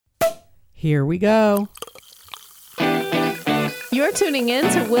Here we go. You're tuning in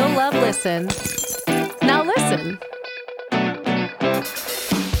to Will Love Listen. Now listen.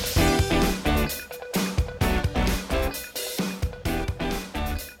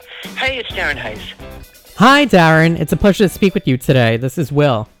 Hey, it's Darren Hayes. Hi, Darren. It's a pleasure to speak with you today. This is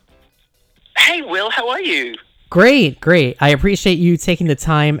Will. Hey, Will, how are you? Great. I appreciate you taking the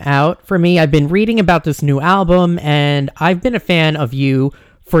time out for me. I've been reading about this new album, and I've been a fan of you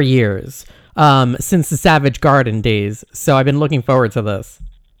for years, since the Savage Garden days. So I've been looking forward to this.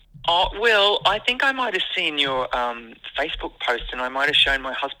 Oh, Will, I think I might have seen your Facebook post, and I might have shown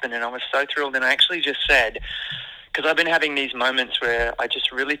my husband, and I was so thrilled. And I actually just said, because I've been having these moments where I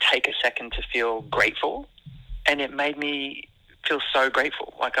just really take a second to feel grateful, and it made me feel so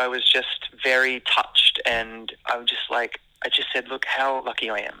grateful. Like I was just very touched, and I was just like, I just said, look how lucky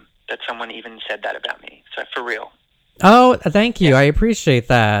I am that someone even said that about me. So for real. Oh, thank you. Yeah. I appreciate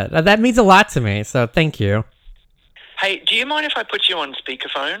that. That means a lot to me, so thank you. Hey, do you mind if I put you on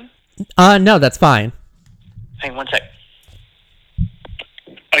speakerphone? No, that's fine. Hang on one sec.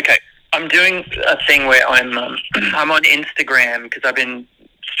 Okay, I'm doing a thing where I'm on Instagram because I've been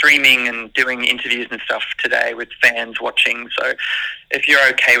streaming and doing interviews and stuff today with fans watching. So if you're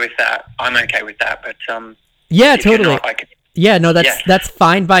okay with that, I'm okay with that. But yeah, totally. Yeah, no, that's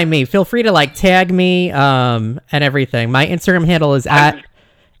fine by me. Feel free to tag me and everything. My Instagram handle is at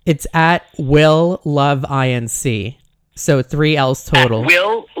WillLoveINC. So 3 L's total. At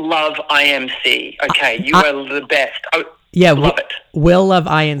Will Love IMC. Okay, you are the best. Yeah, love it. Will Love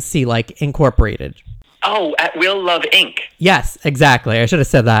INC, like incorporated. Oh, at Will Love Inc. Yes, exactly. I should have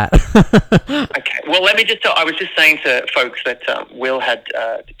said that. Okay. Well, let me just tell. I was just saying to folks that Will had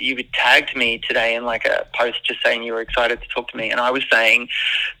you had tagged me today in like a post just saying you were excited to talk to me, and I was saying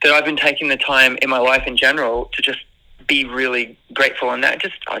that I've been taking the time in my life in general to just be really grateful, and I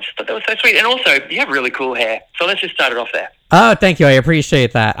just thought that was so sweet. And also, you have really cool hair, so let's just start it off there. Oh, thank you. I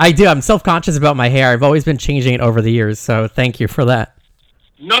appreciate that. I do. I'm self-conscious about my hair. I've always been changing it over the years, so thank you for that.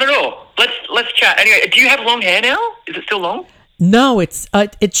 Not at all. Let's chat. Anyway, do you have long hair now? Is it still long? No, it's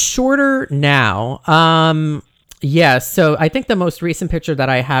shorter now. Yeah, so I think the most recent picture that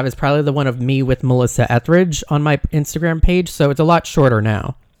I have is probably the one of me with Melissa Etheridge on my Instagram page, so it's a lot shorter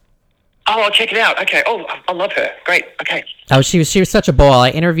now. Oh, I'll check it out. Okay. Oh, I love her. Great. Okay. Oh, she was such a ball. I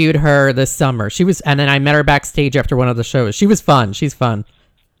interviewed her this summer. And then I met her backstage after one of the shows. She was fun. She's fun.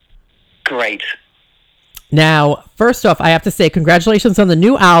 Great. Now, first off, I have to say congratulations on the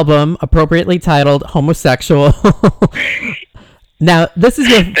new album, appropriately titled Homosexual. Now, this is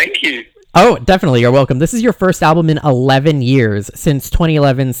your... Thank you. Oh, definitely. You're welcome. This is your first album in 11 years, since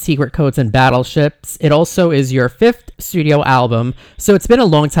 2011's Secret Codes and Battleships. It also is your 5th studio album, so it's been a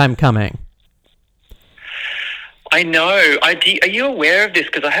long time coming. I know. Are you aware of this?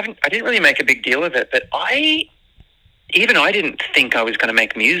 Because I didn't really make a big deal of it, but I didn't think I was going to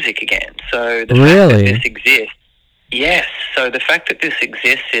make music again. So the fact that this exists, yes. So the fact that this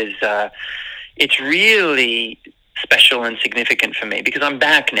exists is, it's really special and significant for me because I'm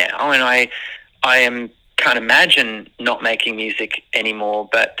back now, and I can't imagine not making music anymore.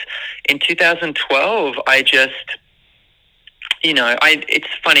 But in 2012, I just, it's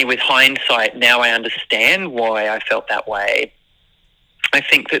funny with hindsight. Now I understand why I felt that way. I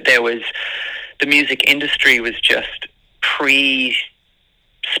think that the music industry was just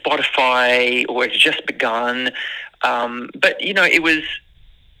pre-Spotify, or it's just begun. But, it was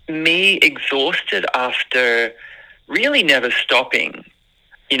me exhausted after really never stopping.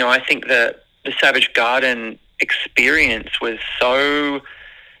 I think the Savage Garden experience was so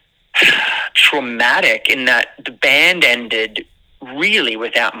traumatic in that the band ended really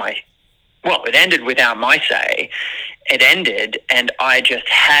without my say. It ended, and I just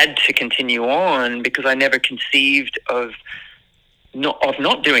had to continue on because I never conceived of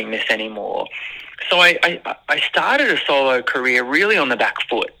not doing this anymore. So I started a solo career really on the back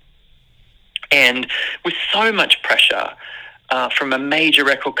foot, and with so much pressure from a major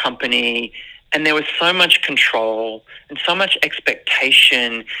record company, and there was so much control and so much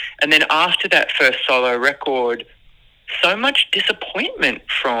expectation. And then after that first solo record, so much disappointment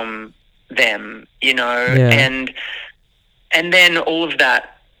from them, yeah. And then all of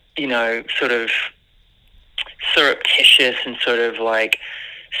that, sort of surreptitious and sort of like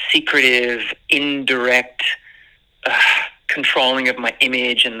secretive, indirect controlling of my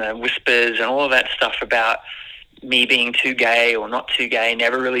image and the whispers and all of that stuff about me being too gay or not too gay,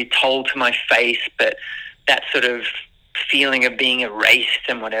 never really told to my face, but that sort of feeling of being erased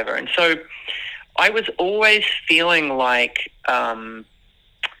and whatever. And so I was always feeling like I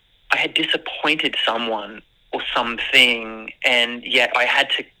had disappointed someone or something, and yet I had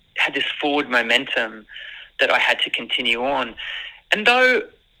to had this forward momentum that I had to continue on. And though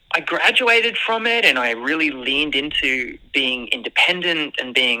I graduated from it and I really leaned into being independent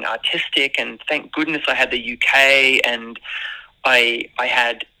and being artistic, and thank goodness I had the UK, and I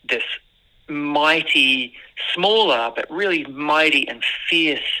had this mighty, smaller but really mighty and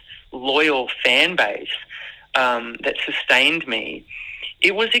fierce, loyal fan base that sustained me.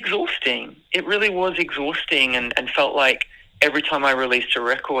 It was exhausting. It really was exhausting, and felt like every time I released a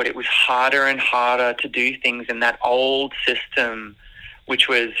record, it was harder and harder to do things in that old system, which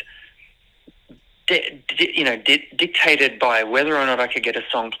was dictated by whether or not I could get a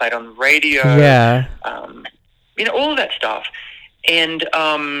song played on the radio. Yeah. All of that stuff. And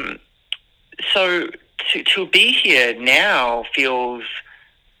so to be here now feels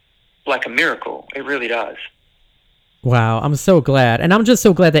like a miracle. It really does. Wow, I'm so glad. And I'm just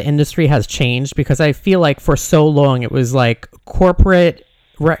so glad the industry has changed, because I feel like for so long it was like corporate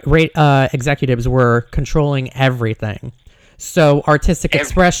executives were controlling everything. So artistic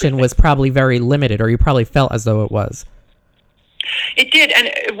expression was probably very limited, or you probably felt as though it was. It did. And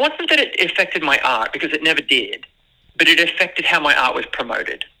it wasn't that it affected my art, because it never did, but it affected how my art was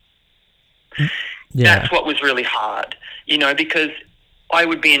promoted. Yeah. That's what was really hard, because I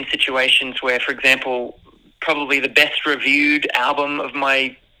would be in situations where, for example, probably the best reviewed album of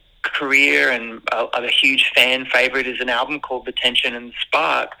my career and a huge fan favorite is an album called The Tension and the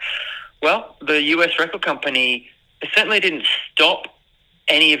Spark. Well, the US record company certainly didn't stop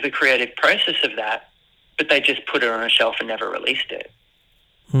any of the creative process of that, but they just put it on a shelf and never released it.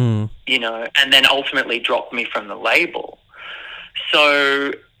 And then ultimately dropped me from the label.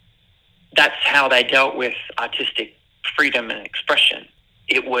 So that's how they dealt with artistic freedom and expression.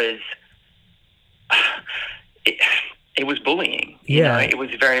 It was it was bullying. It was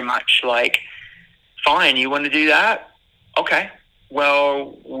very much like, fine, you want to do that? Okay,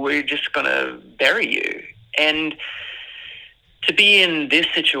 well, we're just going to bury you. And to be in this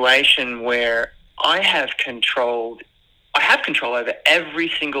situation where I have control over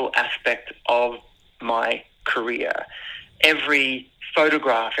every single aspect of my career, every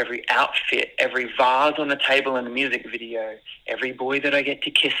photograph, every outfit, every vase on the table in the music video, every boy that I get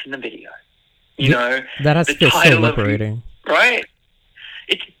to kiss in the video. That has to feel so liberating. Right?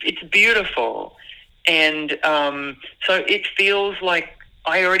 It's beautiful. And so it feels like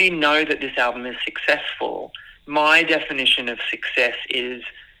I already know that this album is successful. My definition of success is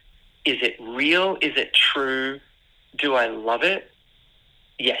it real? Is it true? Do I love it?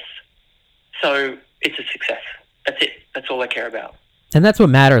 Yes. So it's a success. That's it. That's all I care about. And that's what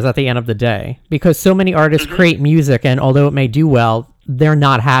matters at the end of the day, because so many artists create music, and although it may do well, they're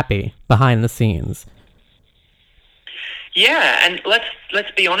not happy behind the scenes. Yeah, and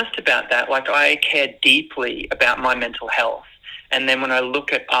let's be honest about that. Like, I care deeply about my mental health. And then when I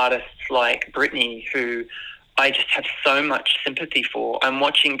look at artists like Britney, who I just have so much sympathy for, I'm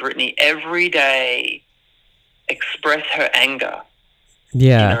watching Britney every day express her anger.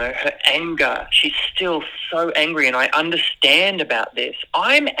 Yeah. Her anger. She's still so angry, and I understand about this.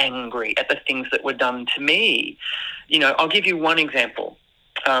 I'm angry at the things that were done to me. I'll give you one example.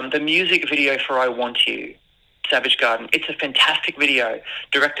 The music video for I Want You, Savage Garden. It's a fantastic video,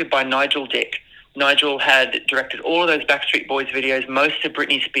 directed by Nigel Dick. Nigel had directed all of those Backstreet Boys videos, most of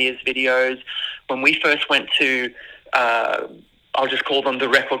Britney Spears' videos. When we first went to, I'll just call them the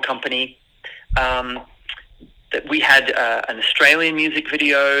record company, that we had an Australian music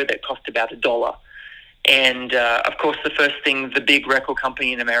video that cost about $1. And, of course, the first thing the big record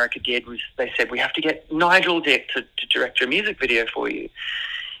company in America did was they said, we have to get Nigel Dick to direct your music video for you.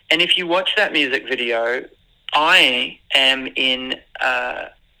 And if you watch that music video, I am in a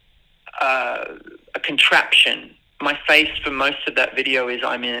contraption. My face for most of that video is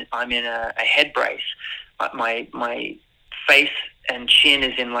I'm in a head brace. My face and chin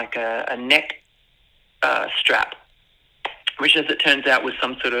is in like a neck strap, which, as it turns out, was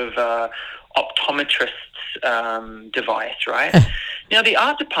some sort of optometrist's device, right? Now, the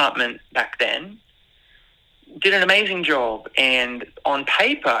art department back then did an amazing job, and on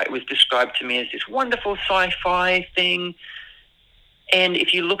paper it was described to me as this wonderful sci-fi thing. And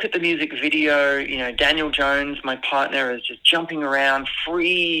if you look at the music video, Daniel Jones, my partner, is just jumping around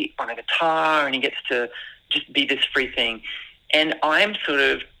free on a guitar, and he gets to just be this free thing. And I'm sort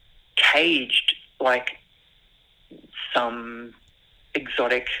of caged like some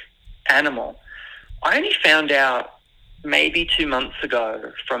exotic animal. I only found out maybe 2 months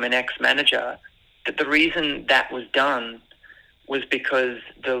ago from an ex-manager that the reason that was done was because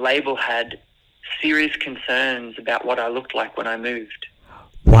the label had serious concerns about what I looked like when I moved.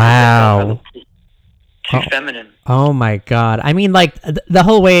 Wow. too feminine. Oh my God. I mean, like, the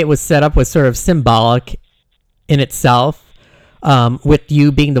whole way it was set up was sort of symbolic in itself, with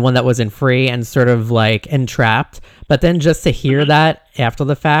you being the one that wasn't free and sort of like entrapped. But then just to hear that after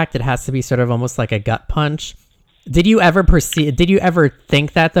the fact, it has to be sort of almost like a gut punch. Did you ever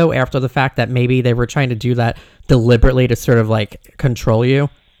think that, though, after the fact, that maybe they were trying to do that deliberately to sort of like control you?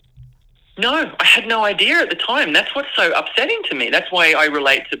 No, I had no idea at the time. That's what's so upsetting to me. That's why I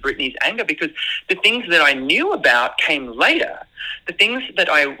relate to Britney's anger, because the things that I knew about came later. The things that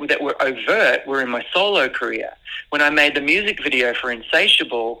were overt were in my solo career. When I made the music video for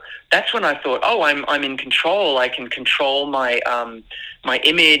Insatiable, that's when I thought, oh, I'm in control. I can control my my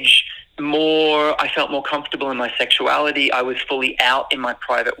image more. I felt more comfortable in my sexuality. I was fully out in my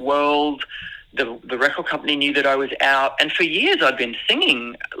private world. The record company knew that I was out, and for years I'd been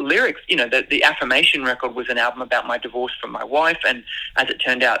singing lyrics. You know, the Affirmation record was an album about my divorce from my wife, and as it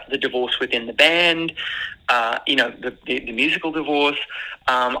turned out, the divorce within the band. You know, the musical divorce.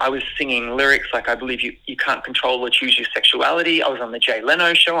 I was singing lyrics like, I believe you can't control or choose your sexuality. I was on the Jay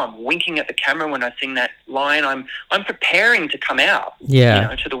Leno show. I'm winking at the camera when I sing that line. I'm preparing to come out,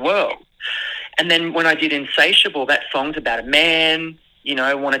 to the world. And then when I did Insatiable, that song's about a man.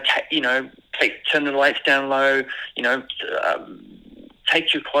 Turn the lights down low,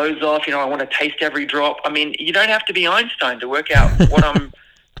 take your clothes off. I want to taste every drop. I mean, you don't have to be Einstein to work out what I'm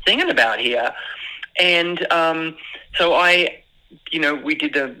singing about here. And so we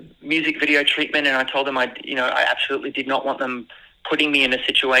did the music video treatment, and I told them I absolutely did not want them putting me in a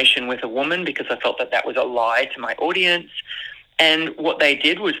situation with a woman, because I felt that was a lie to my audience. And what they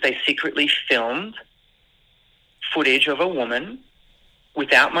did was they secretly filmed footage of a woman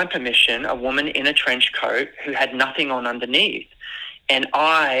without my permission, a woman in a trench coat who had nothing on underneath. And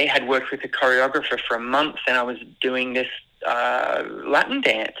I had worked with a choreographer for a month, and I was doing this Latin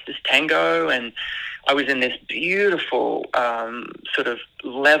dance, this tango, and I was in this beautiful sort of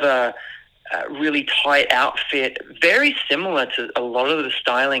leather, really tight outfit, very similar to a lot of the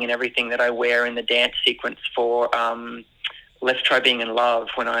styling and everything that I wear in the dance sequence for Let's Try Being in Love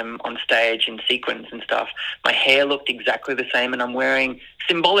when I'm on stage in sequins and stuff. My hair looked exactly the same, and I'm wearing,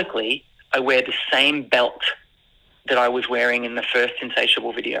 symbolically, I wear the same belt that I was wearing in the first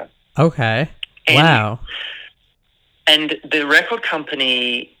Insatiable video. Okay. Wow. And the record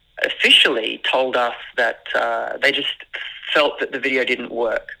company officially told us that they just felt that the video didn't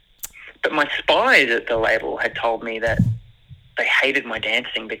work. But my spies at the label had told me that they hated my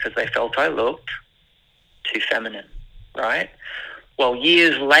dancing because they felt I looked too feminine. Right? Well,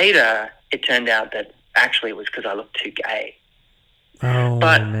 years later, it turned out that actually it was because I looked too gay. Oh,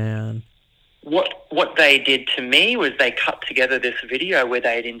 but man. What they did to me was they cut together this video where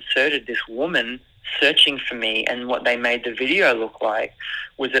they had inserted this woman searching for me, and what they made the video look like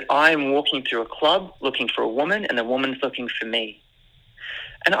was that I'm walking through a club looking for a woman, and the woman's looking for me.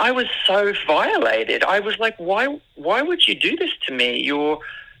 And I was so violated. I was like, why would you do this to me?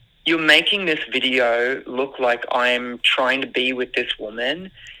 You're making this video look like I'm trying to be with this woman,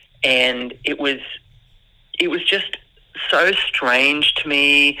 and it was just so strange to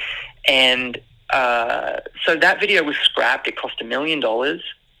me. And so that video was scrapped. It cost $1 million.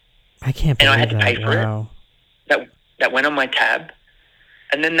 I can't believe that. And I had to pay for it. That went on my tab.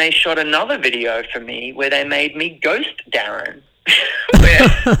 And then they shot another video for me where they made me ghost Darren. Where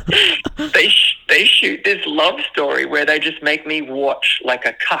they shoot this love story where they just make me watch like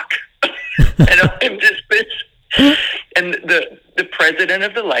a cuck. And I'm just this. And the president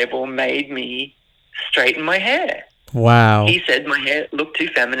of the label made me straighten my hair. Wow. He said my hair looked too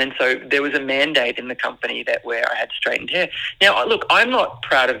feminine, so there was a mandate in the company where I had straightened hair. Now, look, I'm not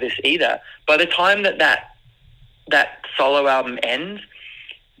proud of this either. By the time that solo album ends,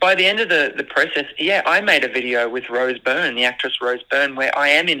 by the end of the process, I made a video with Rose Byrne, the actress Rose Byrne, where I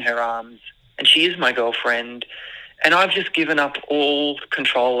am in her arms, and she is my girlfriend, and I've just given up all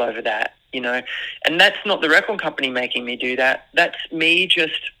control over that, And that's not the record company making me do that. That's me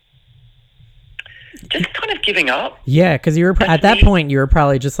just kind of giving up. Yeah, because at that point you were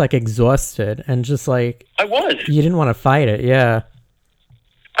probably just like exhausted and just like I was. You didn't want to fight it. Yeah.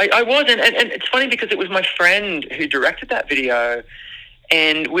 I was, and it's funny because it was my friend who directed that video,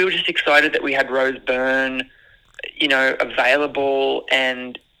 and we were just excited that we had Rose Byrne, available.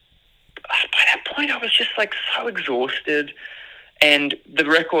 And by that point, I was just like so exhausted, and the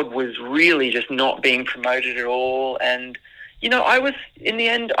record was really just not being promoted at all. And I was, in the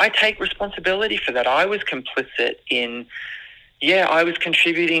end, I take responsibility for that. I was complicit in, I was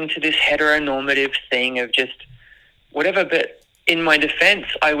contributing to this heteronormative thing of just whatever. But in my defense,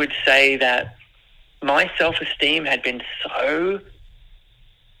 I would say that my self-esteem had been so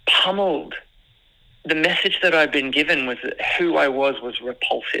pummeled the message that I'd been given was that who I was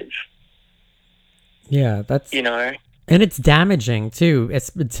repulsive. Yeah, that's, You know? and it's damaging too.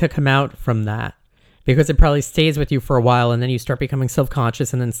 It's to come out from that because it probably stays with you for a while, and then you start becoming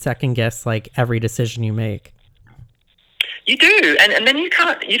self-conscious and then second guess like every decision you make. You do, and then you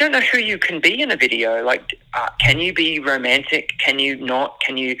don't know who you can be in a video. Like, can you be romantic? Can you not?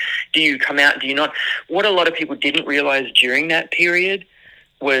 Do you come out? Do you not? What a lot of people didn't realize during that period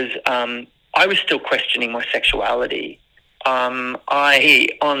was I was still questioning my sexuality. On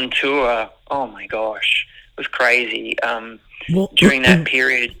tour, oh my gosh, it was crazy. During that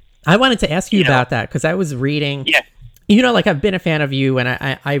period. I wanted to ask you about that because I was reading, like I've been a fan of you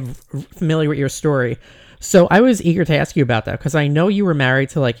and I'm familiar with your story. So I was eager to ask you about that because I know you were married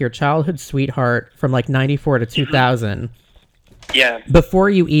to like your childhood sweetheart from like 94 to 2000. Yeah. Before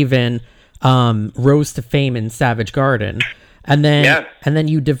you even rose to fame in Savage Garden. And then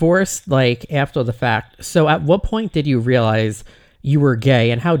you divorced like after the fact. So at what point did you realize you were gay,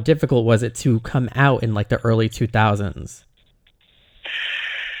 and how difficult was it to come out in like the early 2000s?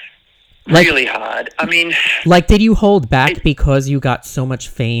 Really hard. I mean, like, did you hold back because you got so much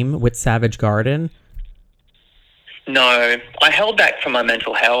fame with Savage Garden? No, I held back for my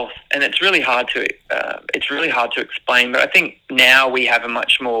mental health, and it's really hard to explain. But I think now we have a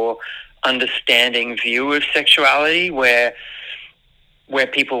much more understanding view of sexuality, where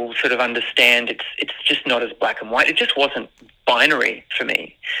people sort of understand it's just not as black and white. It just wasn't binary for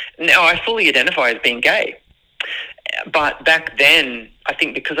me. Now I fully identify as being gay, but back then I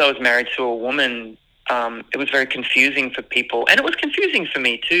think because I was married to a woman, it was very confusing for people, and it was confusing for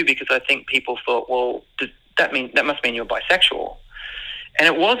me too, because I think people thought, well, that must mean you're bisexual, and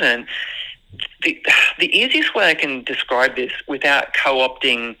it wasn't. The easiest way I can describe this without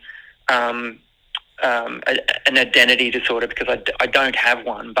co-opting an identity disorder, because I don't have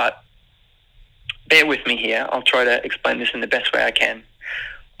one, but bear with me here. I'll try to explain this in the best way I can.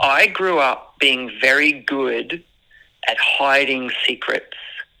 I grew up being very good at hiding secrets.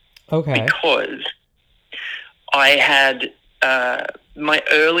 Okay. Because I had my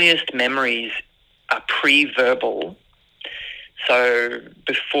earliest memories are pre-verbal. So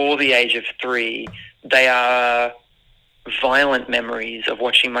before the age of 3, they are violent memories of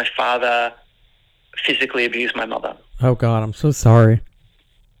watching my father physically abuse my mother. Oh God, I'm so sorry.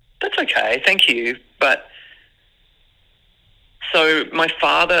 That's okay, thank you. But so my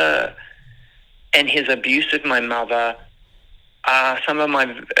father and his abuse of my mother are some of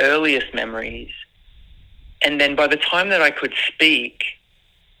my earliest memories. And then by the time that I could speak,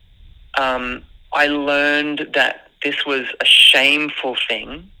 I learned that this was a shameful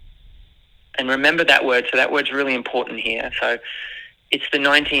thing. And remember that word, so that word's really important here. So it's the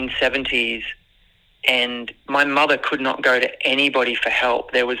 1970s, and my mother could not go to anybody for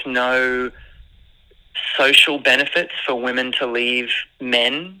help. There was no social benefits for women to leave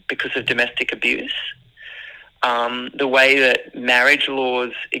men because of domestic abuse. The way that marriage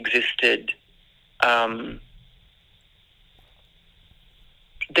laws existed,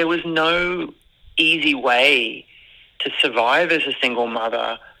 there was no easy way to survive as a single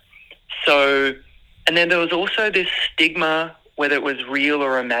mother. So, and then there was also this stigma, whether it was real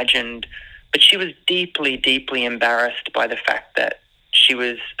or imagined, but she was deeply, deeply embarrassed by the fact that she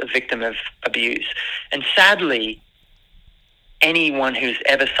was a victim of abuse. And sadly, anyone who's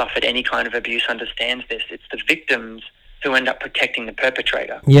ever suffered any kind of abuse understands this. It's the victims who end up protecting the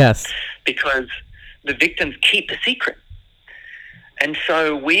perpetrator. Yes. Because the victims keep the secret. And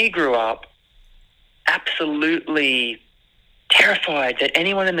so we grew up absolutely terrified that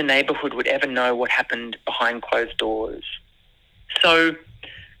anyone in the neighborhood would ever know what happened behind closed doors. So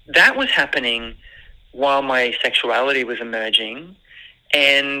that was happening while my sexuality was emerging.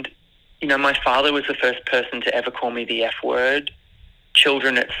 And, you know, my father was the first person to ever call me the F word.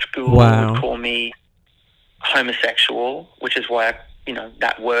 Children at school would call me homosexual, which is why,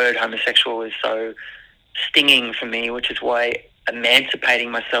 that word homosexual is so stinging for me, which is why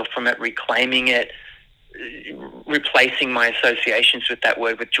emancipating myself from it, reclaiming it, replacing my associations with that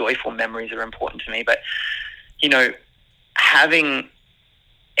word with joyful memories are important to me. But, having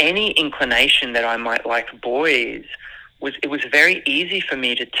any inclination that I might like boys, it was very easy for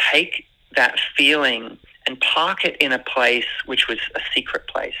me to take that feeling and park it in a place which was a secret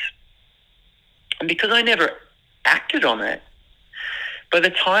place. And because I never acted on it, by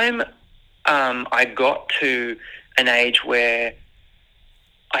the time I got to an age where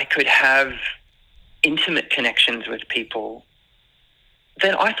I could have intimate connections with people,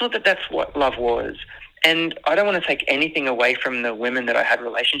 then I thought that that's what love was. And I don't want to take anything away from the women that I had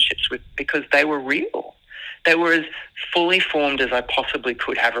relationships with, because they were real. They were as fully formed as I possibly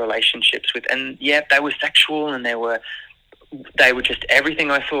could have relationships with. And yeah, they were sexual, and they were just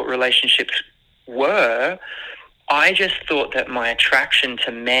everything I thought relationships were. I just thought that my attraction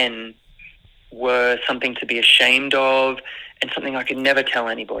to men were something to be ashamed of and something I could never tell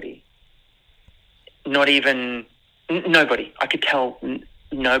anybody. Not even nobody. I could tell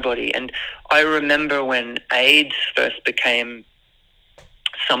nobody. And I remember when AIDS first became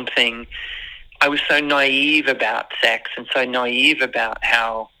something, I was so naive about sex and so naive about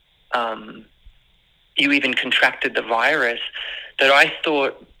how you even contracted the virus, that I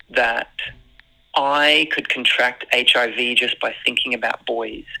thought that I could contract HIV just by thinking about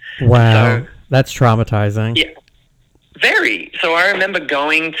boys. Wow, So, that's traumatizing. yeah, very. So I remember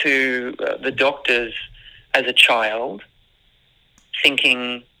going to the doctors as a child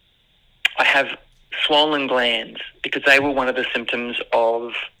thinking I have swollen glands, because they were one of the symptoms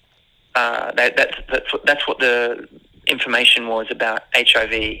of that's what the information was about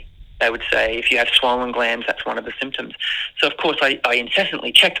HIV. They would say, if you have swollen glands, that's one of the symptoms. So, of course, I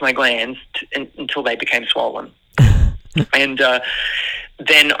incessantly checked my glands until they became swollen. And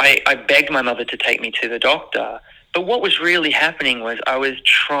then I begged my mother to take me to the doctor. But what was really happening was I was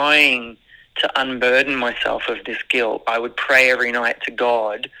trying to unburden myself of this guilt. I would pray every night to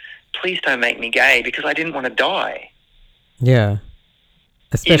God, please don't make me gay, because I didn't want to die. Yeah.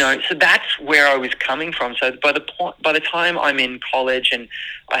 So that's where I was coming from. So by the time I'm in college and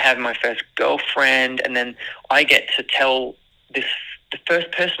I have my first girlfriend, and then I get to tell the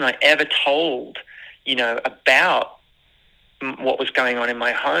first person I ever told, about what was going on in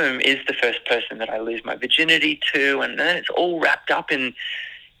my home is the first person that I lose my virginity to, and then it's all wrapped up in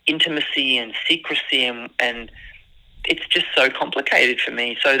intimacy and secrecy, and it's just so complicated for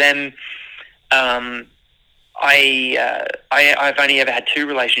me. So then, I've only ever had 2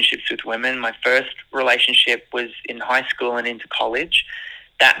 relationships with women. My first relationship was in high school and into college.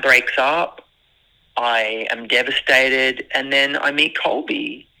 That breaks up. I am devastated. And then I meet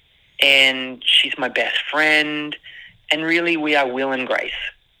Colby, and she's my best friend. And really, we are Will and Grace.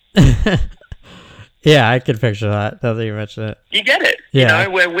 Yeah, I can picture that, now that you mention it. You get it. Yeah.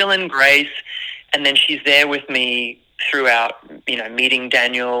 We're Will and Grace. And then she's there with me throughout, meeting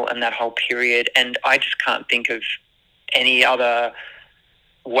Daniel and that whole period. And I just can't think of any other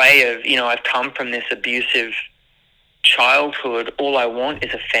way of, I've come from this abusive childhood. All I want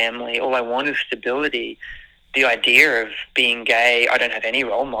is a family. All I want is stability. The idea of being gay, I don't have any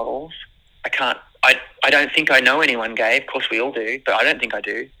role models. I don't think I know anyone gay. Of course we all do, but I don't think I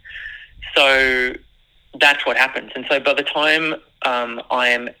do. So that's what happens. And so by the time I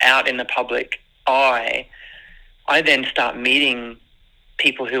am out in the public eye, I then start meeting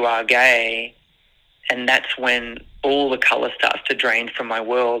people who are gay, and that's when all the colour starts to drain from my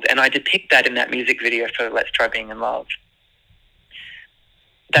world. And I depict that in that music video for Let's Try Being in Love.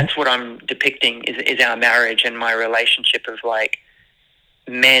 That's what I'm depicting is our marriage and my relationship of, like,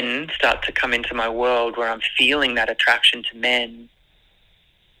 men start to come into my world where I'm feeling that attraction to men,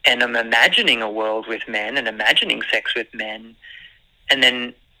 and I'm imagining a world with men and imagining sex with men, and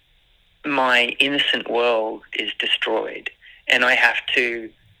then my innocent world is destroyed, and I have to,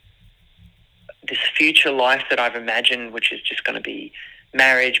 this future life that I've imagined, which is just going to be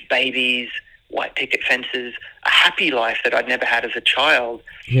marriage, babies, white picket fences, a happy life that I'd never had as a child.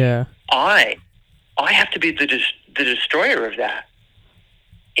 Yeah. I have to be the destroyer of that.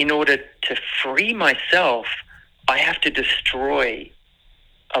 In order to free myself, I have to destroy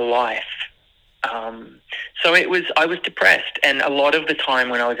a life. So I was depressed, and a lot of the time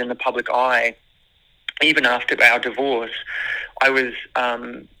when I was in the public eye, even after our divorce, I was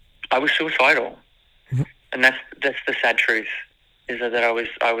suicidal, and that's the sad truth, is that I was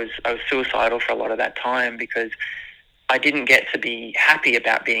suicidal for a lot of that time, because I didn't get to be happy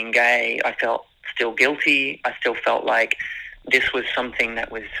about being gay. I felt still guilty. I still felt like this was something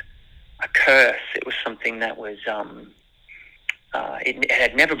that was a curse. It was something that was it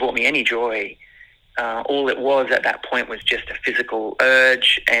had never brought me any joy. All it was at that point was just a physical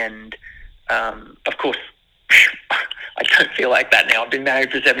urge, and of course, I don't feel like that now. I've been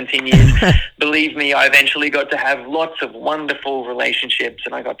married for 17 years. Believe me, I eventually got to have lots of wonderful relationships,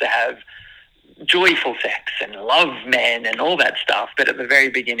 and I got to have joyful sex and love men and all that stuff. But at the very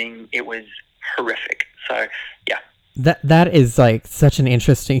beginning, it was horrific. So, yeah. That is, like, such an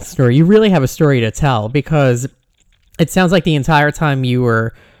interesting story. You really have a story to tell, because it sounds like the entire time you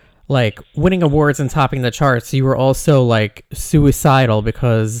were, like, winning awards and topping the charts, you were also, like, suicidal,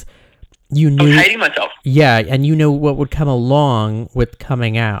 because you knew... I was hating myself. Yeah, and you know what would come along with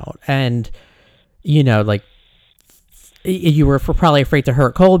coming out. And, like, you were probably afraid to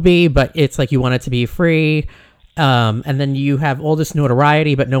hurt Colby, but it's like you wanted to be free. And then you have all this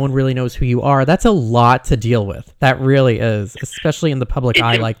notoriety, but no one really knows who you are. That's a lot to deal with. That really is, especially in the public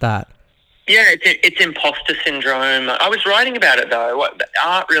eye like that. Yeah, it's imposter syndrome. I was writing about it, though.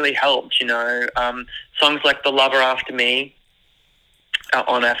 Art really helped, you know. Songs like The Lover After Me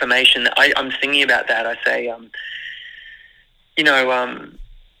on Affirmation, I'm singing about that. I say,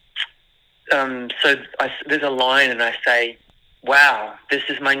 there's a line and I say, wow, this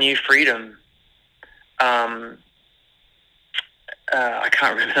is my new freedom. I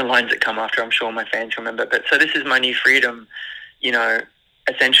can't remember the lines that come after. I'm sure my fans remember. But so this is my new freedom. You know,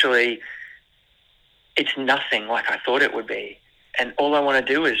 essentially, it's nothing like I thought it would be. And all I want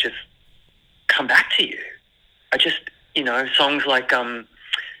to do is just come back to you. I just, you know, songs like I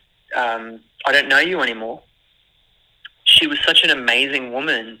Don't Know You Anymore. She was such an amazing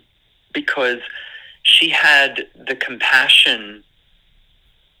woman because she had the compassion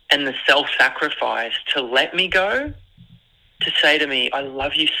and the self-sacrifice to let me go, to say to me, I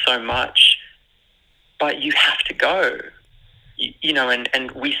love you so much, but you have to go. You know,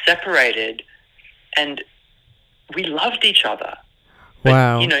 and we separated and we loved each other. But,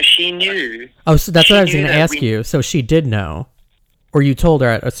 wow. You know, she knew. Oh, so that's what I was going to ask you. So she did know, or you told her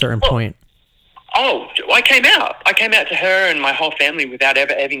at a certain point. Oh, I came out. I came out to her and my whole family without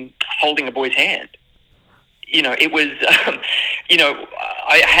ever even holding a boy's hand. You know, it was, you know,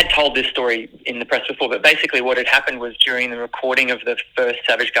 I had told this story in the press before, but basically what had happened was during the recording of the first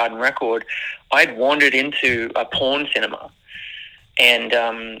Savage Garden record, I'd wandered into a porn cinema and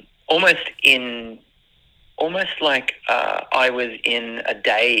almost like I was in a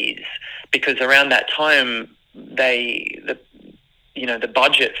daze, because around that time the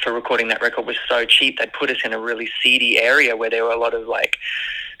budget for recording that record was so cheap, they'd put us in a really seedy area where there were a lot of like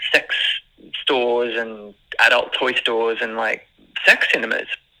sex stores and adult toy stores and like sex cinemas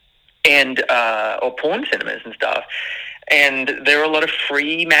and or porn cinemas and stuff. And there were a lot of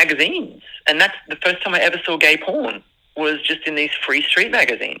free magazines. And that's the first time I ever saw gay porn, was just in these free street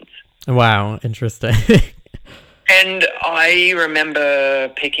magazines. Wow, interesting. And I remember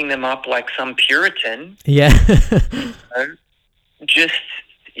picking them up like some Puritan. Yeah. Just,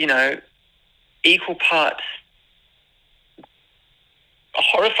 you know, equal parts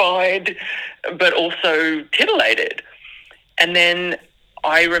horrified, but also titillated. And then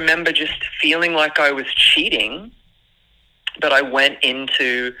I remember just feeling like I was cheating, but I went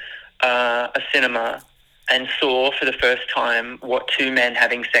into a cinema and saw for the first time what two men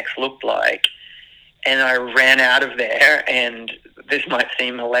having sex looked like. And I ran out of there, and this might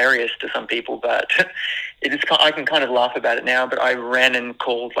seem hilarious to some people, but it is, I can kind of laugh about it now, but I ran and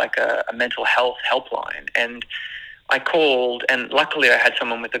called like a mental health helpline. And I called, and luckily I had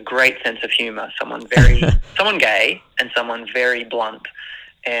someone with a great sense of humor, someone gay and someone very blunt.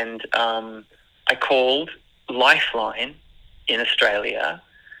 And I called Lifeline in Australia,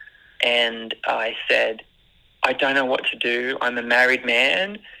 and I said, I don't know what to do. I'm a married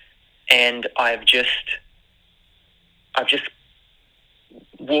man, and I've just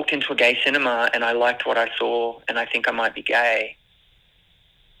walked into a gay cinema and I liked what I saw, and I think I might be gay,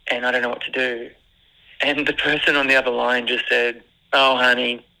 and I don't know what to do. And the person on the other line just said, oh,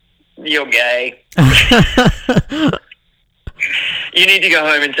 honey, you're gay. You need to go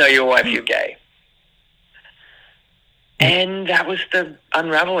home and tell your wife you're gay. And that was the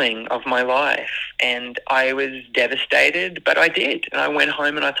unraveling of my life. And I was devastated, but I did. And I went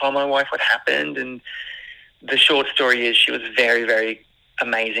home and I told my wife what happened. And the short story is she was very, very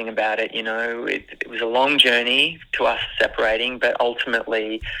amazing about it. You know, it was a long journey to us separating, but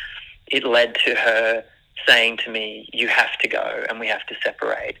ultimately it led to her saying to me, you have to go and we have to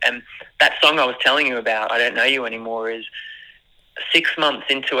separate. And that song I was telling you about, I Don't Know You Anymore, is 6 months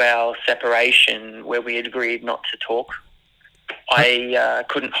into our separation, where we had agreed not to talk. I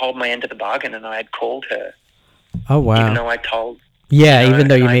couldn't hold my end of the bargain, and I had called her. Oh, wow. Even though I told... Yeah, even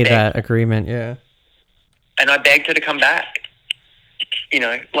though you made that agreement, yeah. And I begged her to come back. You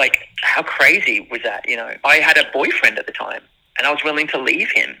know, like, how crazy was that, you know? I had a boyfriend at the time, and I was willing to leave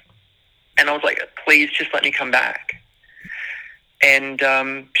him. And I was like, please just let me come back. And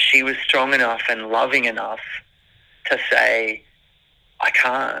she was strong enough and loving enough to say, I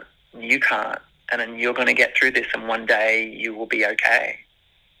can't, you can't, and then you're going to get through this, and one day you will be okay.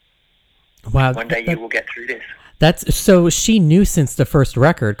 Wow. One day you will get through this. That's so she knew since the first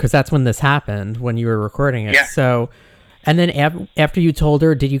record, because that's when this happened, when you were recording it. Yeah. So, and then after you told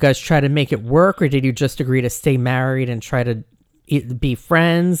her, did you guys try to make it work, or did you just agree to stay married and try to be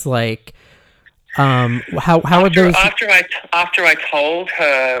friends? Like, How are those? After I told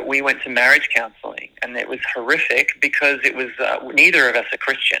her, we went to marriage counseling, and it was horrific because it was neither of us are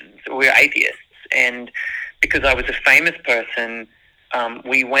Christians. We're atheists, and because I was a famous person,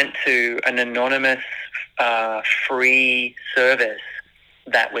 we went to an anonymous free service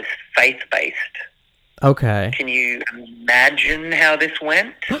that was faith-based. Okay. Can you imagine how this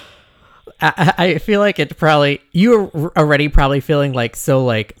went? I feel like it probably, you were already probably feeling like so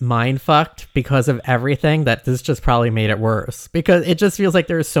like mind fucked because of everything that this just probably made it worse, because it just feels like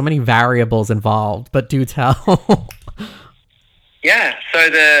there's so many variables involved. But do tell. Yeah, so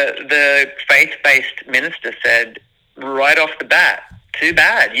the faith-based minister said right off the bat, too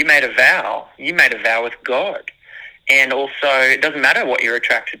bad, you made a vow. You made a vow with God. And also, it doesn't matter what you're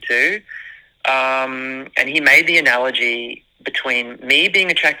attracted to. And he made the analogy between me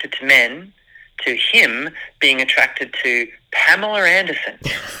being attracted to men to him being attracted to Pamela Anderson.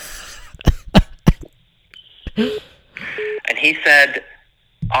 And he said,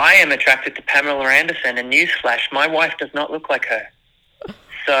 I am attracted to Pamela Anderson, and newsflash, my wife does not look like her.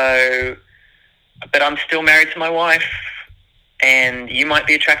 So, but I'm still married to my wife, and you might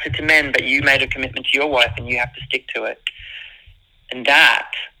be attracted to men, but you made a commitment to your wife, and you have to stick to it. And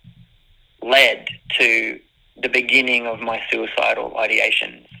that led to the beginning of my suicidal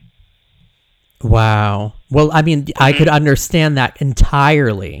ideations. Wow. Well, I mean, I could understand that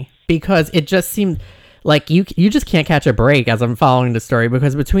entirely, because it just seemed like you just can't catch a break as I'm following the story,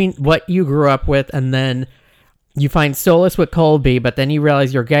 because between what you grew up with and then you find solace with Colby, but then you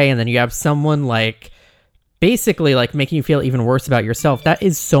realize you're gay, and then you have someone like basically like making you feel even worse about yourself. That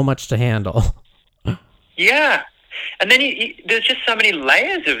is so much to handle. Yeah. And then there's just so many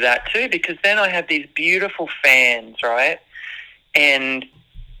layers of that too, because then I have these beautiful fans, right? And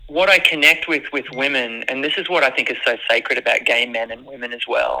what I connect with women, and this is what I think is so sacred about gay men and women as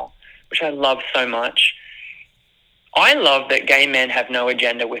well, which I love so much. I love that gay men have no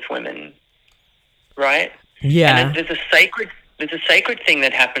agenda with women, right? Yeah. And there's a sacred thing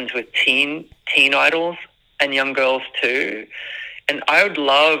that happens with teen idols and young girls too. And I would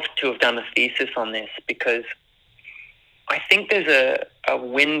love to have done a thesis on this, because I think there's a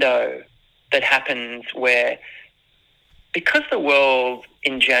window that happens where, because the world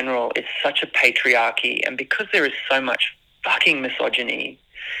in general is such a patriarchy, and because there is so much fucking misogyny,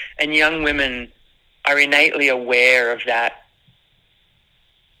 and young women are innately aware of that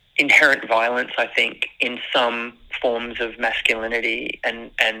inherent violence, I think, in some forms of masculinity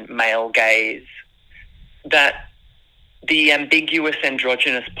and male gaze, that the ambiguous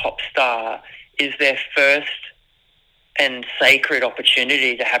androgynous pop star is their first and sacred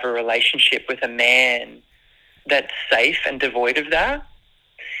opportunity to have a relationship with a man that's safe and devoid of that.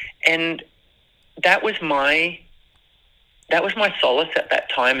 And that was my solace at that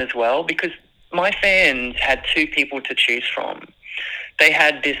time as well, because my fans had two people to choose from. They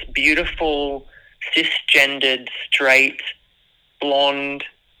had this beautiful, cisgendered, straight, blonde,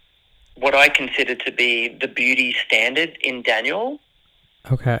 what I consider to be the beauty standard in Daniel.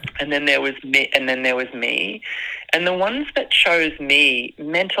 Okay. And then there was me, and the ones that chose me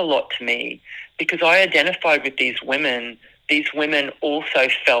meant a lot to me, because I identified with these women. These women also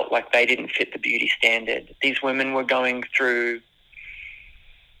felt like they didn't fit the beauty standard. These women were going through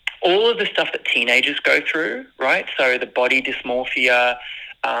all of the stuff that teenagers go through, right? So the body dysmorphia.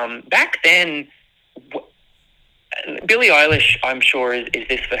 Back then, Billie Eilish, I'm sure, is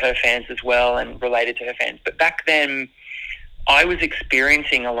this for her fans as well and related to her fans. But back then, I was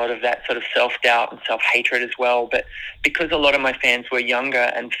experiencing a lot of that sort of self-doubt and self-hatred as well. But because a lot of my fans were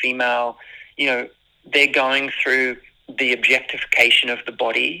younger and female, they're going through the objectification of the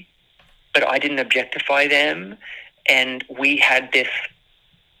body, but I didn't objectify them. And we had this,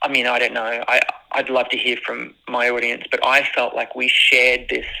 I mean, I don't know, I'd love to hear from my audience, but I felt like we shared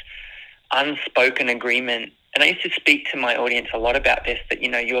this unspoken agreement. And I used to speak to my audience a lot about this, that,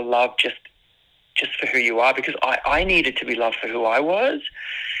 you're loved just for who you are, because I needed to be loved for who I was.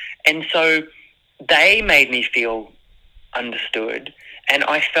 And so they made me feel understood, and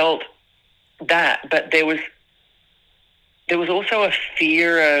I felt that. But there was also a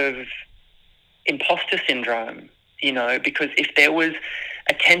fear of imposter syndrome, because if there was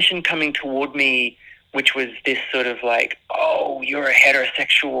attention coming toward me, which was this sort of like, oh, you're a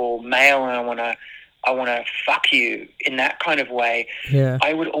heterosexual male and I want to fuck you in that kind of way. Yeah.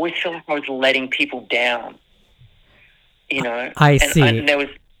 I would always feel like I was letting people down, I see. And there was,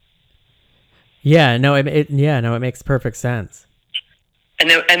 it makes perfect sense.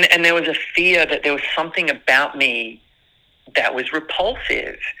 and there was a fear that there was something about me that was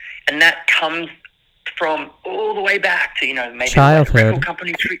repulsive, and that comes from all the way back to maybe childhood. record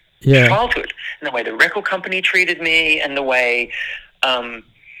company childhood, and the way the record company treated me, and the way, there's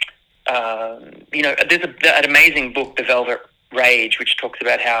an amazing book, The Velvet Rage, which talks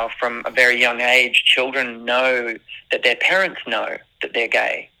about how from a very young age, children know that their parents know that they're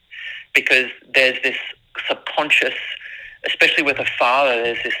gay, because there's this subconscious, especially with a father,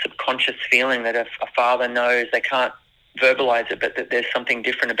 there's this subconscious feeling that if a father knows, they can't verbalize it, but that there's something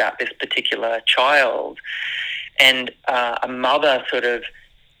different about this particular child. And a mother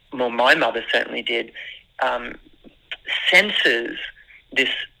my mother certainly did, senses this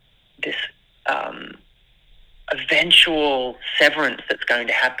eventual severance that's going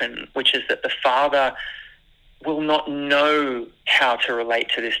to happen, which is that the father will not know how to relate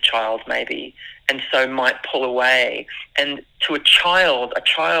to this child maybe, and so might pull away. And to a child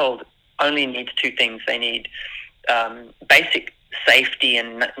only needs two things. They need basic safety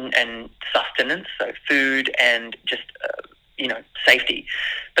and sustenance, so food and just safety,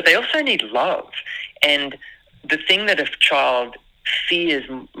 but they also need love. And the thing that a child fears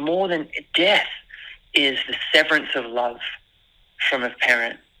more than death is the severance of love from a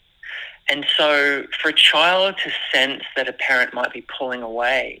parent. And so for a child to sense that a parent might be pulling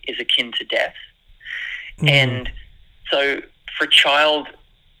away is akin to death. And so for a child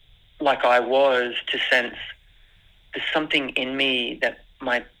like I was to sense there's something in me that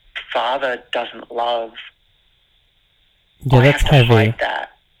my father doesn't love, I that's have to heavy. fight that.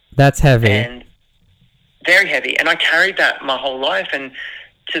 That's heavy. And very heavy. And I carried that my whole life, and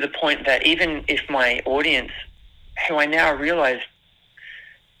to the point that even if my audience, who I now realize,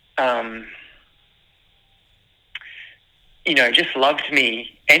 just loved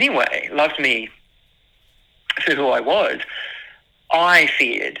me anyway, loved me for who I was, I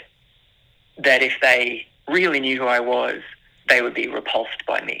feared that if they really knew who I was, they would be repulsed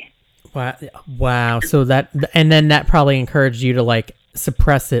by me. Wow. So and then that probably encouraged you to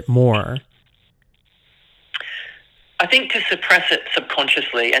suppress it more. I think to suppress it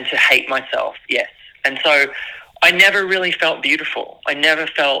subconsciously and to hate myself, yes. And so I never really felt beautiful. I never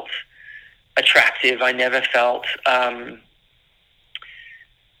felt attractive. I never felt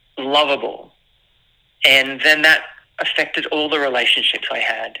lovable. And then that affected all the relationships I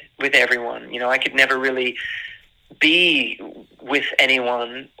had with everyone. I could never really be with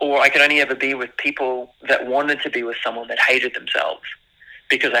anyone, or I could only ever be with people that wanted to be with someone that hated themselves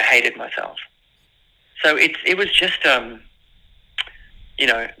because I hated myself. So it was just, that's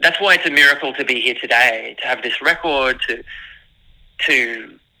why it's a miracle to be here today, to have this record, to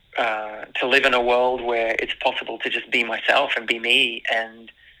live in a world where it's possible to just be myself and be me,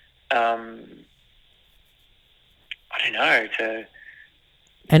 and I don't know, to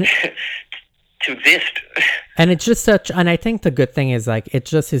exist. And it's just and I think the good thing is it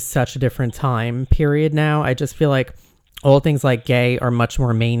just is such a different time period now. I just feel like all things like gay are much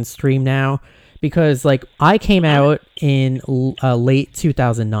more mainstream now, because I came out in late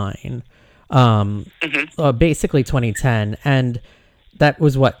 2009, basically 2010, and that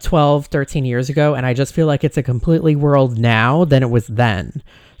was 12, 13 years ago, and I just feel like it's a completely world now than it was then.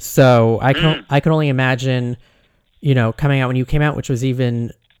 So I can only imagine, coming out when you came out, which was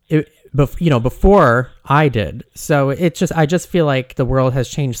even before I did. So I just feel like the world has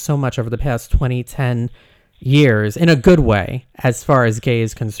changed so much over the past 10 years in a good way as far as gay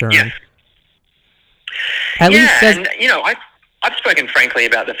is concerned. Yes. At least and I've spoken frankly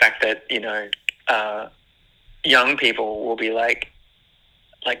about the fact that young people will be like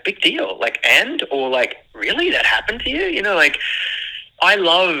big deal, or really that happened to you? I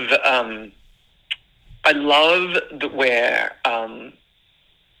love where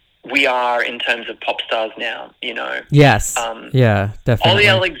we are in terms of pop stars now. Yes. Yeah, definitely. Ollie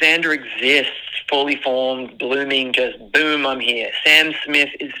Alexander exists, fully formed, blooming, just boom, I'm here. Sam Smith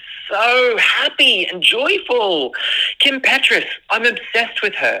is so happy and joyful. Kim Petras, I'm obsessed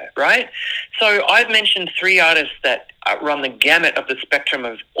with her, right? So I've mentioned 3 artists that run the gamut of the spectrum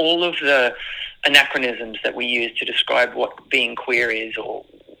of all of the anachronisms that we use to describe what being queer is, or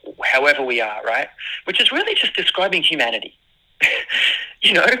however we are, right? Which is really just describing humanity.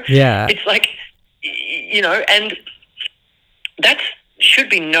 Yeah. It's and that should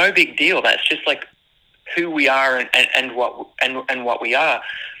be no big deal. That's just who we are and what we are.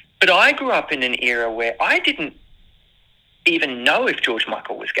 But I grew up in an era where I didn't even know if George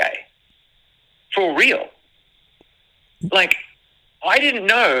Michael was gay. For real. I didn't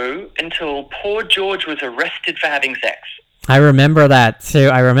know until poor George was arrested for having sex. I remember that too.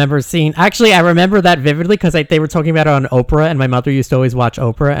 I remember that vividly because they were talking about it on Oprah, and my mother used to always watch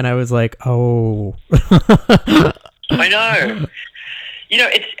Oprah, and I was like, oh. I know.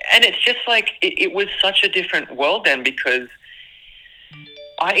 It's just it was such a different world then, because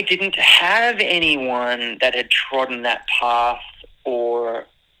I didn't have anyone that had trodden that path or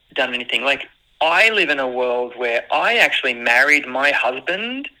done anything. Like, I live in a world where I actually married my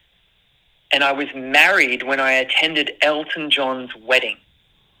husband, and I was married when I attended Elton John's wedding.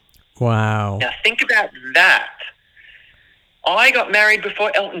 Wow. Now, think about that. I got married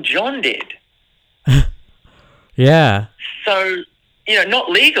before Elton John did. Yeah. So, not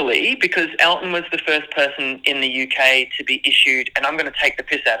legally, because Elton was the first person in the UK to be issued, and I'm going to take the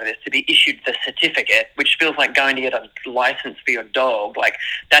piss out of this, to be issued the certificate, which feels like going to get a license for your dog. Like,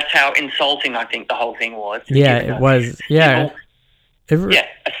 that's how insulting I think the whole thing was. Yeah, it was. Yeah.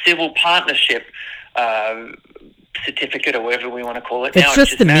 A civil partnership certificate, or whatever we want to call it. It's now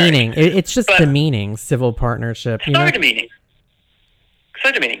just the marriage. meaning. It's just the meaning, civil partnership. So demeaning.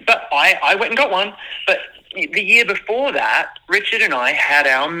 But I went and got one. But the year before that, Richard and I had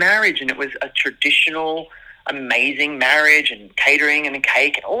our marriage, and it was a traditional, amazing marriage, and catering and a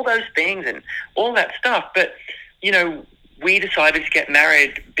cake and all those things and all that stuff. But, we decided to get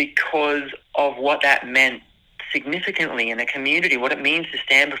married because of what that meant significantly in a community, what it means to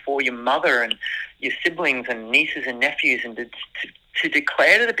stand before your mother and your siblings and nieces and nephews, and to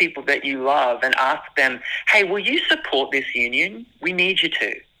declare to the people that you love and ask them, hey, will you support this union? We need you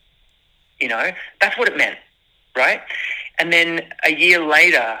to. That's what it meant, right? And then a year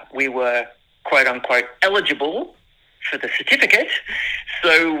later, we were, quote unquote, eligible for the certificate.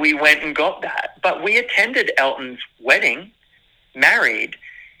 So we went and got that. But we attended Elton's wedding, married,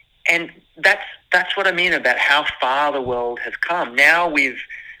 and that's what I mean about how far the world has come. Now we've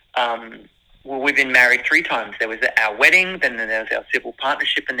been married 3 times. There was our wedding, then there was our civil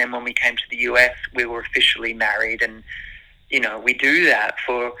partnership, and then when we came to the US, we were officially married. And, we do that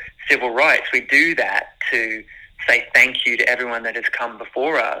for civil rights. We do that to say thank you to everyone that has come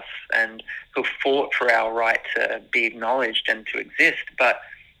before us and who fought for our right to be acknowledged and to exist. But,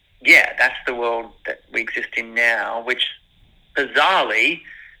 yeah, that's the world that we exist in now, which bizarrely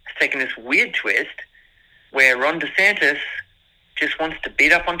has taken this weird twist where Ron DeSantis just wants to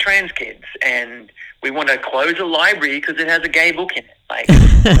beat up on trans kids, and we want to close a library because it has a gay book in it. Like,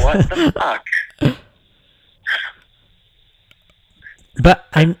 what the fuck? But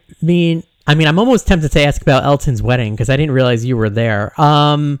I'm almost tempted to ask about Elton's wedding because I didn't realize you were there.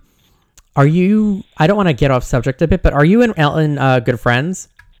 Are you? I don't want to get off subject a bit, but are you and Elton good friends?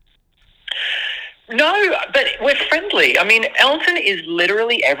 No, but we're friendly. I mean, Elton is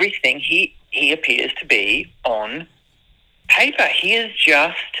literally everything he appears to be on paper. He is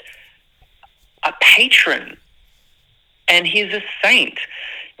just a patron, and he's a saint.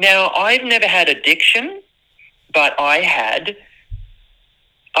 Now, I've never had addiction, but I had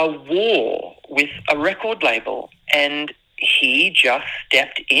a war with a record label, and he just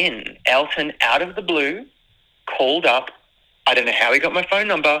stepped in. Elton, out of the blue, called up. I don't know how he got my phone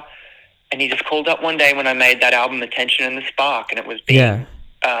number, and he just called up one day when I made that album, The Tension and the Spark, and it was being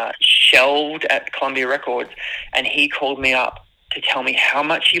shelved at Columbia Records, and he called me up to tell me how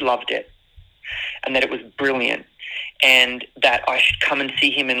much he loved it and that it was brilliant and that I should come and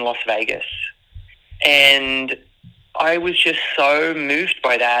see him in Las Vegas. And I was just so moved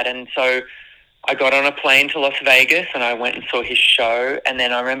by that. And so I got on a plane to Las Vegas and I went and saw his show. And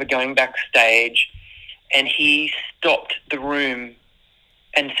then I remember going backstage and he stopped the room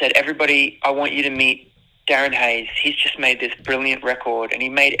and said, everybody, I want you to meet Darren Hayes. He's just made this brilliant record. And he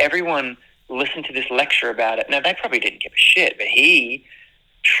made everyone listen to this lecture about it. Now, they probably didn't give a shit, but he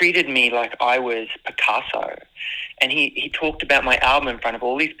treated me like I was Picasso. And he talked about my album in front of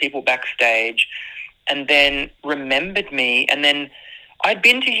all these people backstage and then remembered me. And then I'd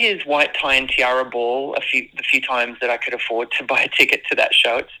been to his White Tie and Tiara Ball the few times that I could afford to buy a ticket to that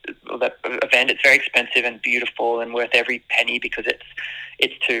show. That event. It's very expensive and beautiful and worth every penny because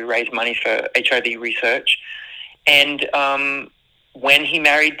it's to raise money for HIV research. And when he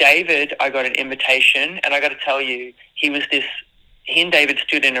married David, I got an invitation, and I got to tell you, he and David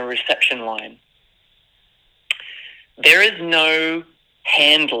stood in a reception line. There is no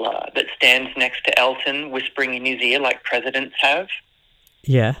handler that stands next to Elton whispering in his ear like presidents have.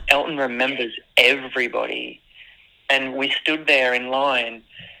 Yeah. Elton remembers everybody. And we stood there in line,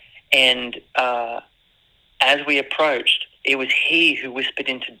 and as we approached, it was he who whispered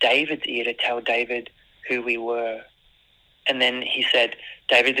into David's ear to tell David who we were. And then he said,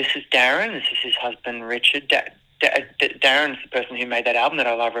 David, this is Darren. This is his husband, Richard. Darren's the person who made that album that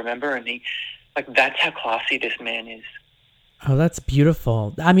I love, remember? And that's how classy this man is. Oh, that's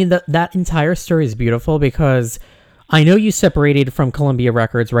beautiful. I mean, that entire story is beautiful because I know you separated from Columbia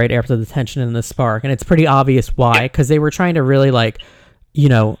Records right after The Tension and the Spark, and it's pretty obvious why, because they were trying to really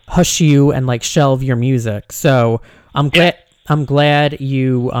hush you and shelve your music. So I'm I'm glad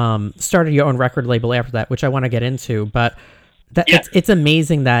you started your own record label after that, which I want to get into. But it's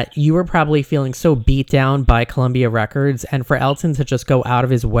amazing that you were probably feeling so beat down by Columbia Records, and for Elton to just go out of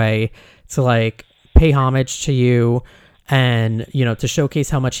his way to like pay homage to you and, you know, to showcase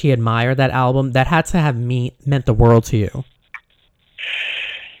how much he admired that album, that had to have meant the world to you.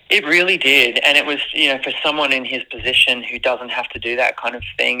 It really did. And it was, you know, for someone in his position who doesn't have to do that kind of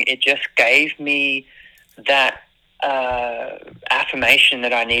thing, it just gave me that affirmation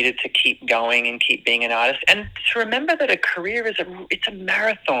that I needed to keep going and keep being an artist. And to remember that a career it's a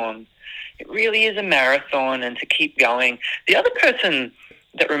marathon. It really is a marathon, and to keep going. The other person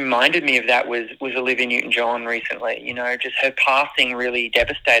that reminded me of that was Olivia Newton-John recently. You know, just her passing really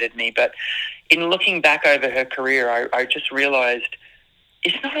devastated me. But in looking back over her career, I just realized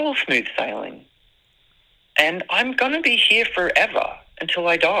it's not all smooth sailing. And I'm going to be here forever until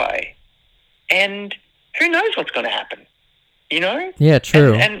I die. And who knows what's going to happen, you know? Yeah,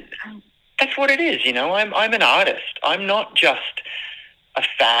 true. And that's what it is, you know? I'm an artist. I'm not just a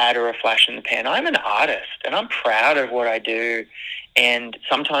fad or a flash in the pan. I'm an artist, and I'm proud of what I do. And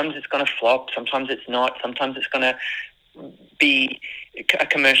sometimes it's going to flop. Sometimes it's not. Sometimes it's going to be a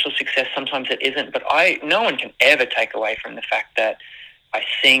commercial success. Sometimes it isn't. But no one can ever take away from the fact that I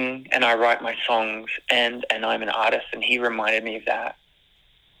sing and I write my songs, and I'm an artist, and he reminded me of that.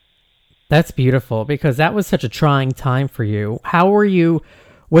 That's beautiful, because that was such a trying time for you. How were you?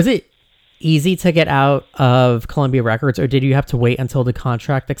 Was it easy to get out of Columbia Records, or did you have to wait until the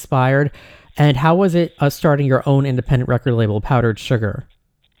contract expired? And how was it starting your own independent record label, Powdered Sugar?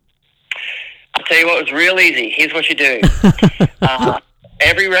 I'll tell you what was real easy. Here's what you do.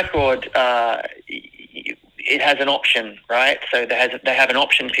 Every record, it has an option, right? So they have an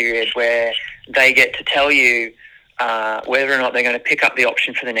option period where they get to tell you whether or not they're going to pick up the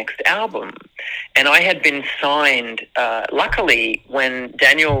option for the next album. And I had been signed, luckily, when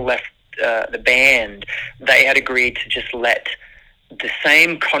Daniel left the band, they had agreed to just let the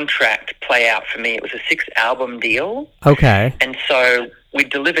same contract play out for me. It was a 6-album deal. Okay. And so we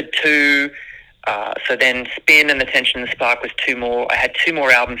delivered 2. So then Spin and The Tension and the Spark was 2 more. I had 2 more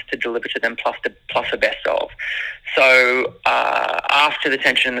albums to deliver to them, plus a best of. So after The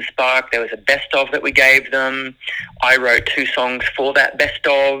Tension and the Spark, there was a best of that we gave them. I wrote 2 songs for that best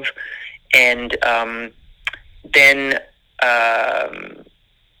of. And then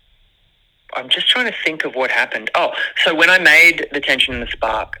I'm just trying to think of what happened. Oh, so when I made The Tension and the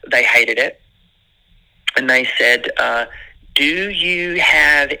Spark, they hated it. And they said, do you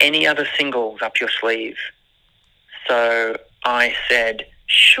have any other singles up your sleeve? So I said,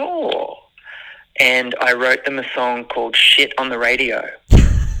 sure. And I wrote them a song called Shit on the Radio.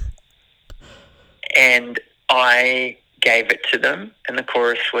 And I gave it to them. And the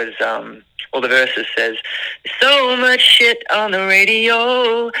chorus was, the verses says, "There's so much shit on the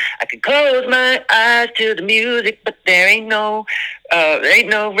radio. I can close my eyes to the music, but there ain't no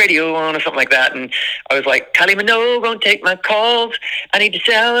radio on," or something like that. And I was like, "Kylie Minogue won't take my calls. I need to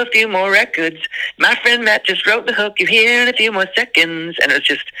sell a few more records. My friend Matt just wrote the hook. You hear in a few more seconds." And it was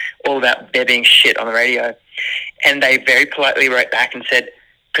just all about there being shit on the radio. And they very politely wrote back and said,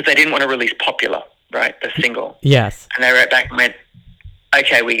 because they didn't want to release Popular, right, the single. Yes. And they wrote back and went,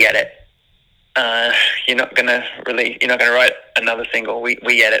 "Okay, we get it. You're not going to write another single. We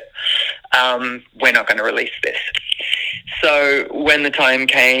get it. We're not going to release this." So when the time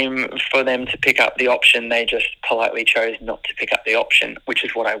came for them to pick up the option, they just politely chose not to pick up the option, which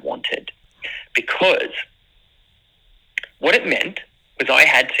is what I wanted. Because what it meant was I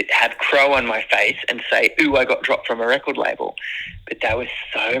had to have crow on my face and say, "Ooh, I got dropped from a record label." But that was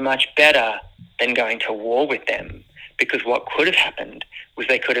so much better than going to war with them. Because what could have happened was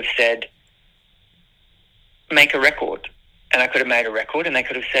they could have said, "Make a record." And I could have made a record, and they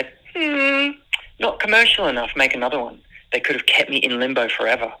could have said, "Not commercial enough, make another one." They could have kept me in limbo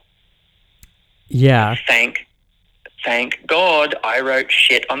forever. Yeah. Thank God I wrote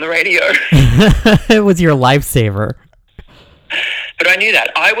shit on the radio. It was your lifesaver. But I knew that.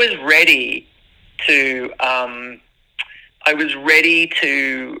 I was ready to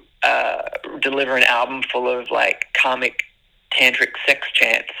deliver an album full of like karmic tantric sex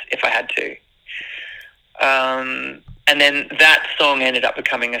chants if I had to. And then that song ended up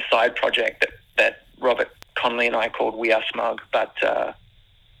becoming a side project that Robert Conley and I called We Are Smug, but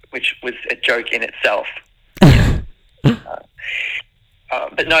which was a joke in itself.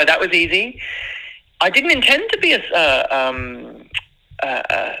 But no, that was easy. I didn't intend to be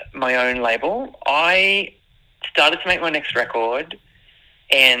my own label. I started to make my next record,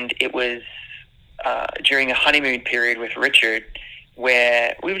 and it was during a honeymoon period with Richard,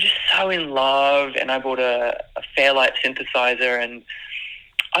 where we were just so in love, and I bought a Fairlight synthesizer, and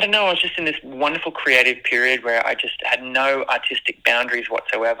I don't know, I was just in this wonderful creative period where I just had no artistic boundaries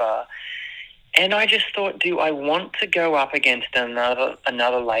whatsoever. And I just thought, do I want to go up against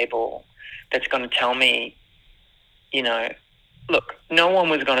another label that's going to tell me, look, no one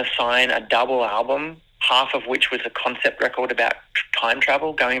was going to sign a double album, half of which was a concept record about time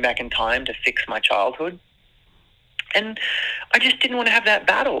travel, going back in time to fix my childhood. And I just didn't want to have that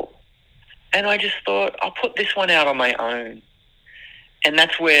battle. And I just thought, I'll put this one out on my own. And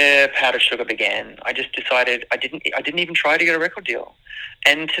that's where Powdered Sugar began. I just decided I didn't even try to get a record deal.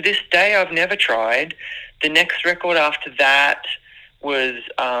 And to this day, I've never tried. The next record after that was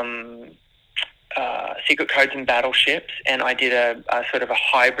Secret Codes and Battleships, and I did a sort of a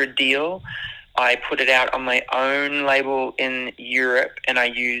hybrid deal. I put it out on my own label in Europe, and I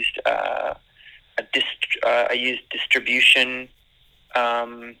used distribution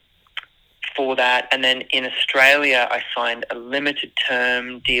for that. And then in Australia, I signed a limited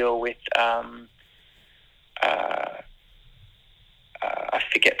term deal with I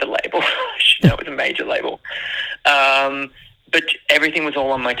forget the label. I should know it was a major label. But everything was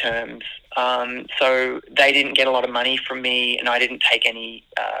all on my terms. So they didn't get a lot of money from me, and I didn't take any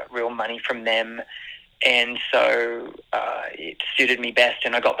real money from them. And so it suited me best,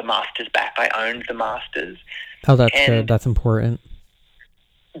 and I got the masters back. I owned the masters. Oh, that's good. That's important.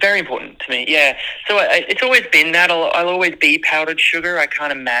 Very important to me, yeah. So it's always been that. I'll always be Powdered Sugar. I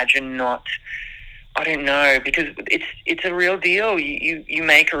can't imagine not. I don't know, because it's a real deal. You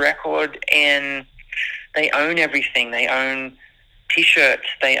make a record, and they own everything. They own T-shirts.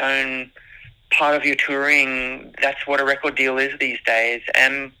 They own part of your touring. That's what a record deal is these days.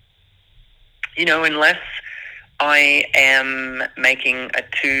 And unless I am making a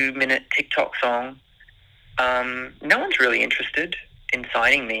 2-minute TikTok song, no one's really interested in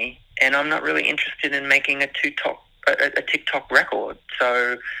signing me, and I'm not really interested in making a TikTok record.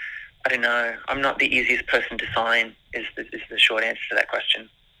 So I don't know. I'm not the easiest person to sign is the short answer to that question.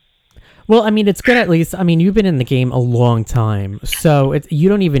 Well, I mean, it's good at least. I mean, you've been in the game a long time, so you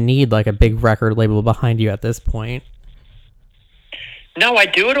don't even need like a big record label behind you at this point. No, I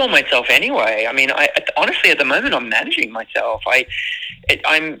do it all myself anyway. I mean, honestly, at the moment, I'm managing myself.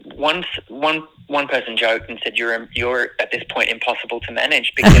 I'm one person joked and said you're at this point impossible to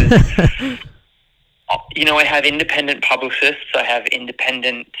manage because I have independent publicists, I have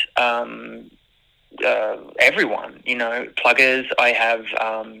independent everyone, pluggers. I have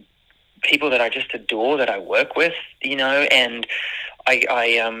people that I just adore that I work with, and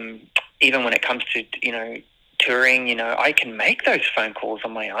I even when it comes to touring, I can make those phone calls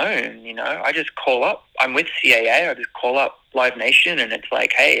on my own. I just call up. I'm with CAA. I just call up Live Nation, and it's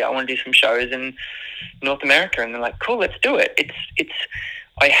like, hey, I want to do some shows in North America, and they're like, cool, let's do it. It's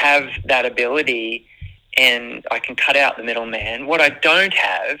I have that ability, and I can cut out the middleman. What I don't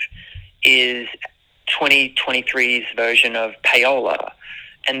have is 2023's version of payola,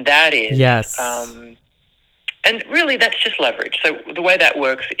 and that is yes. And really, that's just leverage. So the way that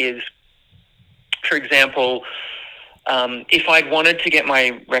works is, for example, if I'd wanted to get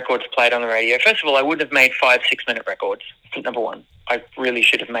my records played on the radio, first of all, I wouldn't have made 5-6-minute records. Number one, I really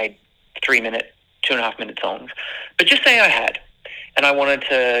should have made 3-minute, 2.5-minute songs. But just say I had, and I wanted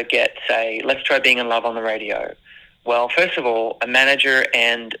to get, say, Let's Try Being in Love on the radio. Well, first of all, a manager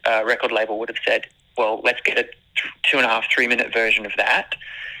and a record label would have said, well, let's get a 2.5, 3-minute version of that.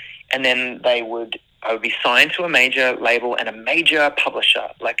 And then I would be signed to a major label and a major publisher,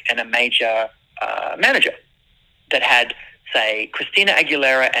 and a major manager that had, say, Christina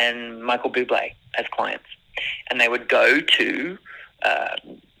Aguilera and Michael Bublé as clients. And they would go to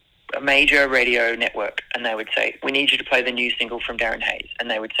a major radio network, and they would say, we need you to play the new single from Darren Hayes.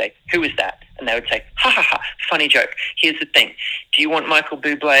 And they would say, who is that? And they would say, ha ha ha, funny joke. Here's the thing. Do you want Michael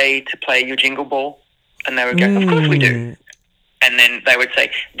Bublé to play your Jingle Ball? And they would go, of course we do. And then they would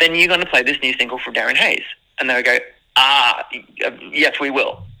say, then you're going to play this new single from Darren Hayes. And they would go, yes, we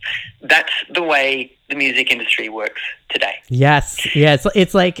will. That's the way the music industry works today. Yes. Yeah.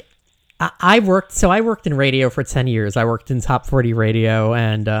 It's like, I worked in radio for 10 years. I worked in top 40 radio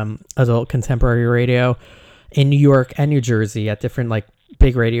and adult contemporary radio in New York and New Jersey at different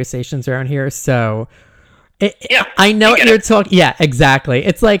big radio stations around here. So I know what you're talking. Yeah, exactly.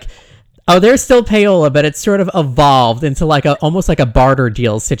 It's like, oh, there's still payola, but it's sort of evolved into almost like a barter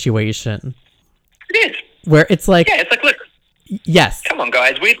deal situation. It is. Where it's like, yeah, it's like, look, yes, come on,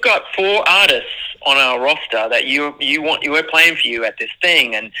 guys, we've got 4 artists on our roster that we're playing for you at this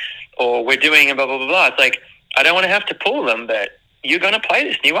thing, or we're doing and blah blah blah blah. It's like, I don't want to have to pull them, but you're going to play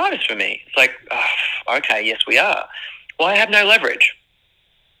this new artist for me. It's like, oh, okay, yes, we are. well, I have no leverage.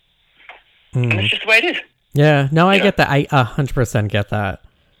 And it's just the way it is. Yeah, no, I You know? get that. I 100% get that.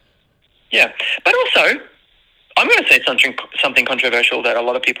 Yeah. But also, I'm going to say something controversial that a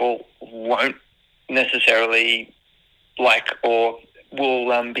lot of people won't necessarily like or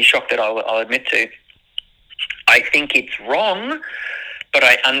will be shocked that I'll admit to. I think it's wrong, but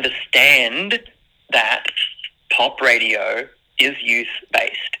I understand that pop radio is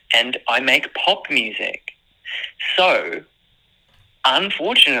youth-based, and I make pop music. So,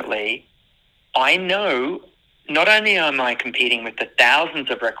 unfortunately, I know not only am I competing with the thousands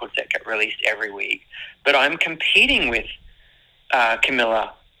of records that get released every week, but I'm competing with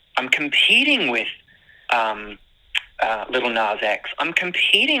Camilla. I'm competing with Little Nas X. I'm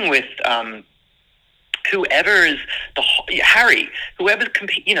competing with whoever is Harry, whoever's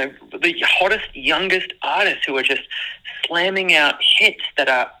the hottest, youngest artists who are just slamming out hits that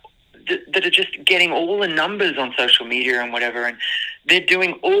are just getting all the numbers on social media and whatever, and they're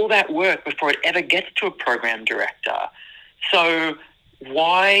doing all that work before it ever gets to a program director. So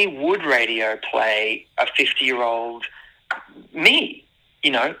why would radio play a 50-year-old me?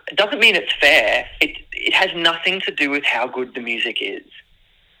 It doesn't mean it's fair. It has nothing to do with how good the music is.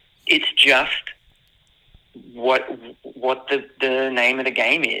 It's just what the name of the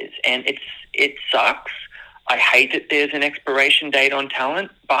game is, and it sucks. I hate that there's an expiration date on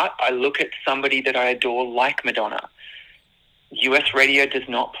talent, but I look at somebody that I adore like Madonna. US radio does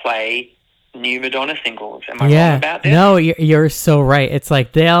not play new Madonna singles. Am I wrong about this? No, you're so right. It's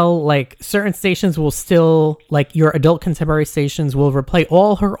like certain stations will still, like your adult contemporary stations will replay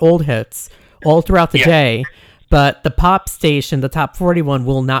all her old hits all throughout the day, but the pop station, the top 41,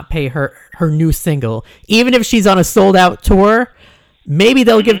 will not pay her new single. Even if she's on a sold out tour, maybe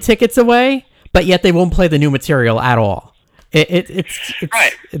they'll give tickets away, but yet they won't play the new material at all. It's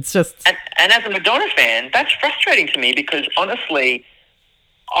right. It's just... And as a Madonna fan, that's frustrating to me because honestly,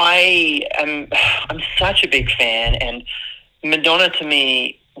 I'm such a big fan, and Madonna, to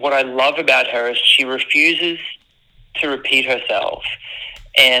me, what I love about her is she refuses to repeat herself,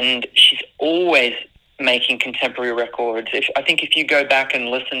 and she's always making contemporary records. I think if you go back and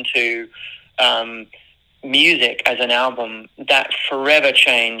listen to Music as an album, that forever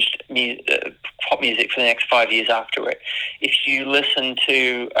changed pop music for the next 5 years after it. If you listen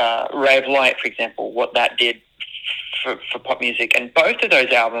to Ray of Light, for example, what that did for pop music, and both of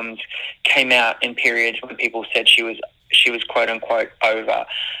those albums came out in periods when people said she was quote unquote over.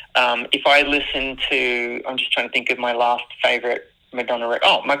 If I listen to, I'm just trying to think of my last favorite Madonna record.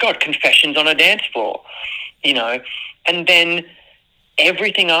 Oh my God, Confessions on a Dance Floor, and then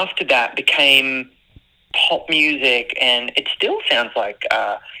everything after that became pop music, and it still sounds like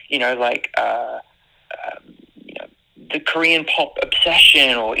the Korean pop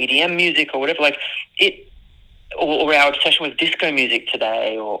obsession or EDM music or whatever, like it, or our obsession with disco music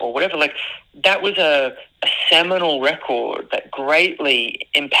today or whatever. Like that was a seminal record that greatly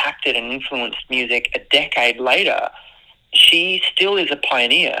impacted and influenced music a decade later. She still is a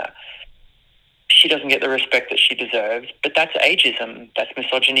pioneer. She doesn't get the respect that she deserves, but that's ageism. That's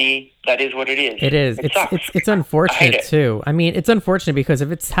misogyny. That is what it is. It is. It's unfortunate too. I mean, it's unfortunate because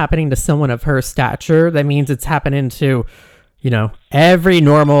if it's happening to someone of her stature, that means it's happening to, every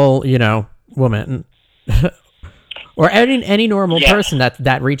normal, woman, or any normal person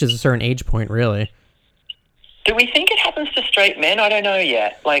that reaches a certain age point. Really. Do we think it happens to straight men? I don't know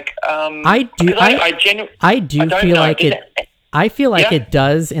yet. Like, I do. I do feel like it. I feel like it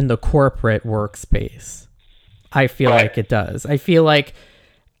does in the corporate workspace. I feel like it does. I feel like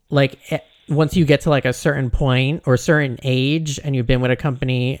once you get to like a certain point or certain age and you've been with a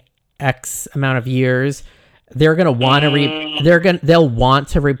company X amount of years, they're going to want to they'll want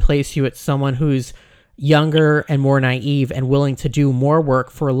to replace you with someone who's younger and more naive and willing to do more work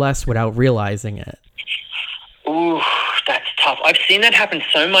for less without realizing it. Ooh, that's tough. I've seen that happen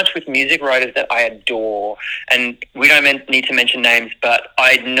so much with music writers that I adore, and we don't need to mention names, but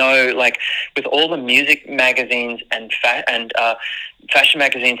I know, like, with all the music magazines and fashion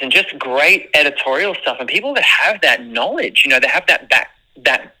magazines and just great editorial stuff, and people that have that knowledge, they have that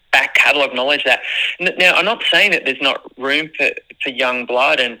back catalogue knowledge. That now, I'm not saying that there's not room for young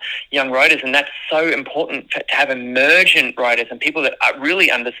blood and young writers, and that's so important to have emergent writers and people that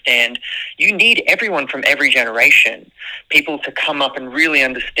really understand. You need everyone from every generation, people to come up and really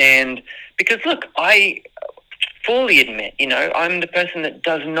understand. Because look, I fully admit, I'm the person that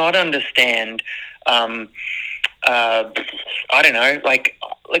does not understand. I don't know, like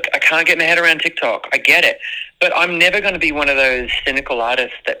I can't get my head around TikTok. I get it. But I'm never going to be one of those cynical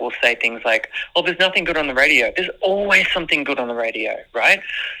artists that will say things like, oh, there's nothing good on the radio. There's always something good on the radio, right?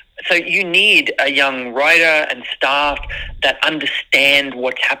 So you need a young writer and staff that understand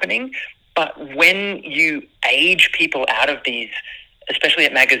what's happening. But when you age people out of these, especially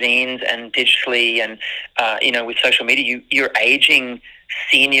at magazines and digitally and, with social media, you're aging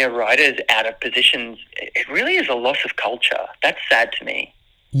senior writers out of positions. It really is a loss of culture. That's sad to me.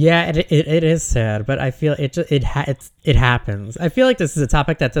 Yeah, it is sad, but I feel it happens. I feel like this is a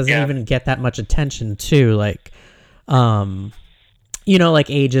topic that doesn't even get that much attention too, like, like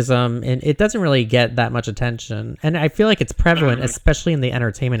ageism, and it doesn't really get that much attention. And I feel like it's prevalent, especially in the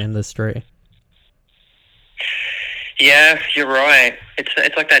entertainment industry. Yeah, you're right.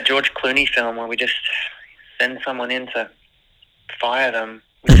 It's like that George Clooney film where we just send someone in to fire them.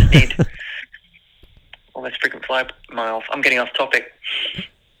 We just need all those freaking fly miles. I'm getting off topic.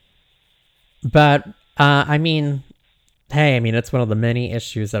 But, it's one of the many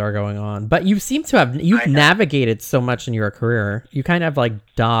issues that are going on. But you seem to you've navigated so much in your career. You kind of like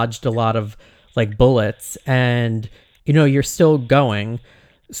dodged a lot of like bullets, and, you're still going.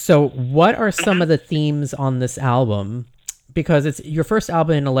 So what are some of the themes on this album? Because it's your first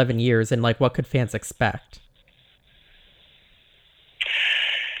album in 11 years, and like, what could fans expect?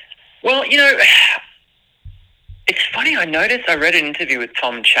 Well, it's funny. I read an interview with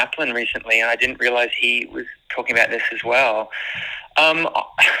Tom Chaplin recently, and I didn't realize he was talking about this as well.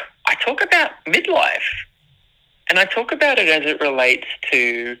 I talk about midlife, and I talk about it as it relates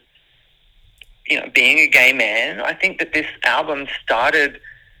to, being a gay man. I think that this album started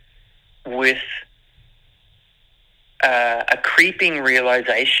with a creeping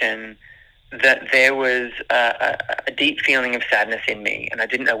realization that there was a deep feeling of sadness in me, and I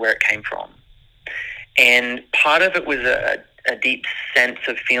didn't know where it came from. And part of it was a deep sense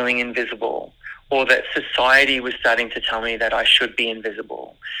of feeling invisible, or that society was starting to tell me that I should be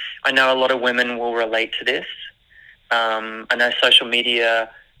invisible. I know a lot of women will relate to this. I know social media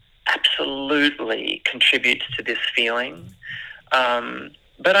absolutely contributes to this feeling.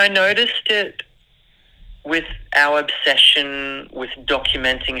 But I noticed it with our obsession with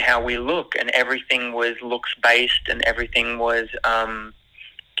documenting how we look, and everything was looks-based and everything was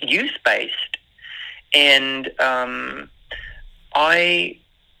use-based. And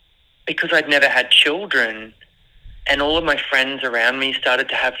because I'd never had children, and all of my friends around me started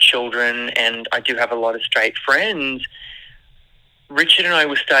to have children, and I do have a lot of straight friends, Richard and I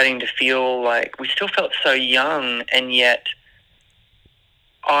were starting to feel like we still felt so young, and yet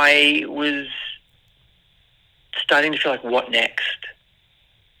I was starting to feel like, what next?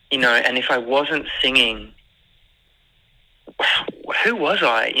 And if I wasn't singing, who was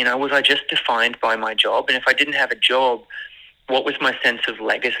I? Was I just defined by my job? And if I didn't have a job, what was my sense of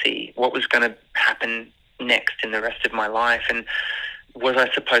legacy? What was going to happen next in the rest of my life? And was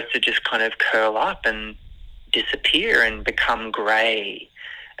I supposed to just kind of curl up and disappear and become grey?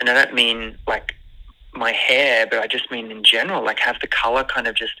 And I don't mean like my hair, but I just mean in general, like have the color kind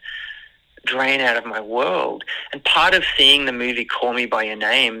of just drain out of my world. And part of seeing the movie Call Me By Your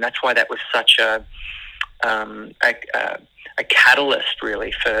Name, that's why that was such a catalyst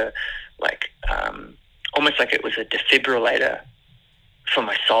really for almost like it was a defibrillator for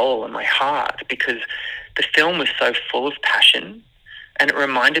my soul and my heart, because the film was so full of passion, and it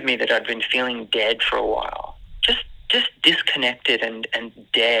reminded me that I'd been feeling dead for a while, just disconnected and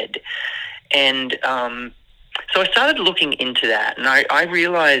dead. And so I started looking into that, and I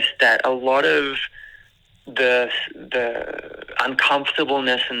realized that a lot of the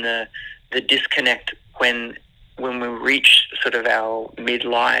uncomfortableness and the disconnect when we reach sort of our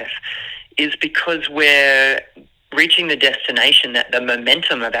midlife is because we're reaching the destination that the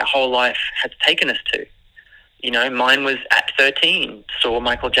momentum of our whole life has taken us to. Mine was at 13, saw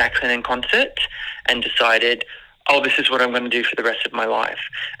Michael Jackson in concert and decided, oh, this is what I'm going to do for the rest of my life.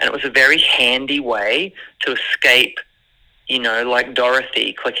 And it was a very handy way to escape, like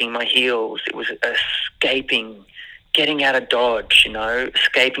Dorothy clicking my heels. It was escaping, getting out of Dodge,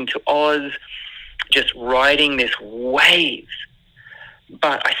 escaping to Oz, just riding this wave.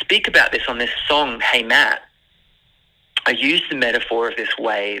 But I speak about this on this song, Hey Matt. I use the metaphor of this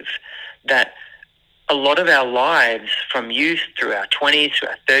wave, that a lot of our lives from youth through our 20s, through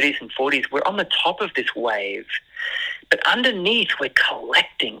our 30s and 40s, we're on the top of this wave. But underneath, we're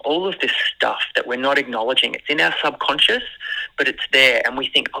collecting all of this stuff that we're not acknowledging. It's in our subconscious, but it's there. And we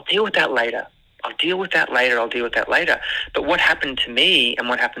think, I'll deal with that later. I'll deal with that later. I'll deal with that later. But what happened to me, and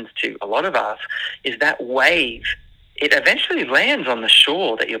what happens to a lot of us, is that wave, it eventually lands on the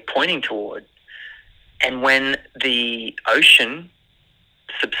shore that you're pointing toward. And when the ocean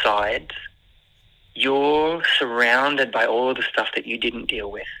subsides, you're surrounded by all of the stuff that you didn't deal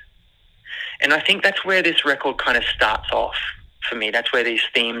with. And I think that's where this record kind of starts off. for me. That's where these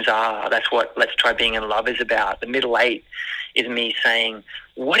themes are. That's what Let's Try Being in Love is about. The middle eight is me saying,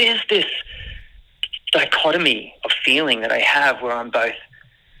 what is this dichotomy of feeling that I have where I'm both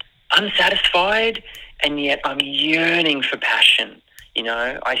unsatisfied and yet I'm yearning for passion? You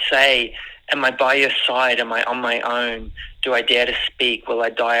know, I say, am I by your side? Am I on my own? Do I dare to speak? Will I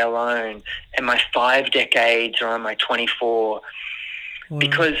die alone? Am I 5 decades or am I 24? Wow.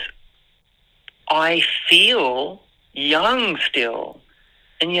 Because I feel young still.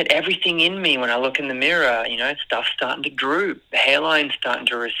 And yet everything in me, when I look in the mirror, you know, stuff's starting to droop. The hairline's starting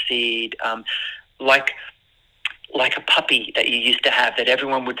to recede. Like a puppy that you used to have that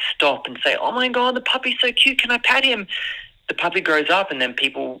everyone would stop and say, oh my God, the puppy's so cute. Can I pat him? The puppy grows up and then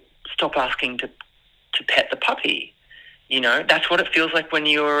people stop asking to pet the puppy. You know, that's what it feels like when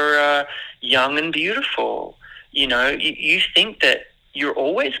you're young and beautiful. You know, you think that you're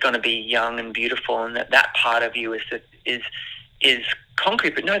always going to be young and beautiful and that part of you is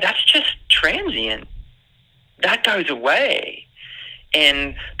concrete. But no, that's just transient. That goes away.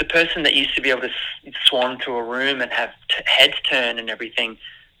 And the person that used to be able to swan through a room and have heads turn and everything,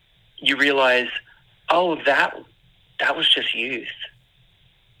 you realize, oh, that was just youth,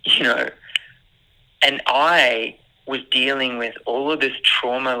 you know. And I was dealing with all of this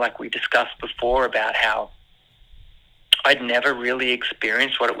trauma, like we discussed before, about how I'd never really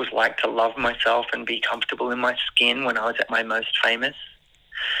experienced what it was like to love myself and be comfortable in my skin when I was at my most famous.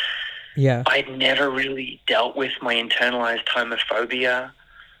 Yeah. I'd never really dealt with my internalized homophobia.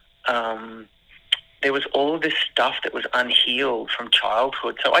 There was all of this stuff that was unhealed from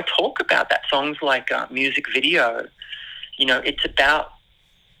childhood. So I talk about that. Songs like Music Video, you know, it's about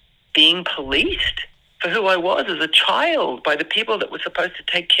being policed for who I was as a child by the people that were supposed to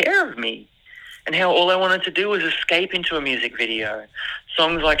take care of me, and how all I wanted to do was escape into a music video.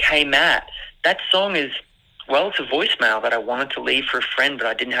 Songs like Hey Matt, that song is, well, it's a voicemail that I wanted to leave for a friend, but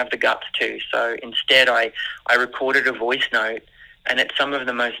I didn't have the guts to. So instead I recorded a voice note, and it's some of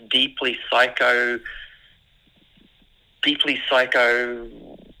the most deeply psychosomatic,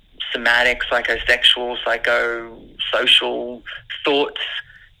 psychosexual, psychosocial thoughts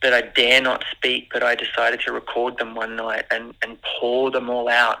that I dare not speak, but I decided to record them one night and pour them all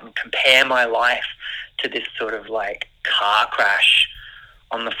out and compare my life to this sort of like car crash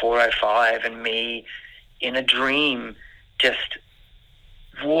on the 405 and me in a dream just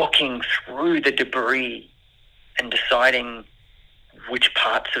walking through the debris and deciding which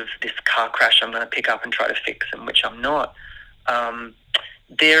parts of this car crash I'm going to pick up and try to fix and which I'm not. I'm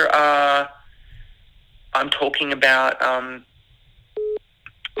talking about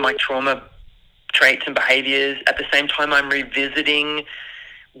my trauma traits and behaviors. At the same time, I'm revisiting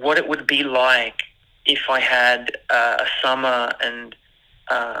what it would be like if I had a summer and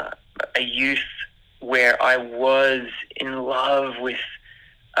a youth where I was in love with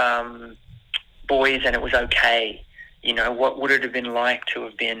boys and it was okay. You know, what would it have been like to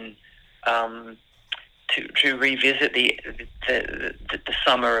have been to revisit the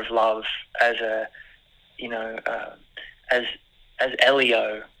summer of love as a, you know, as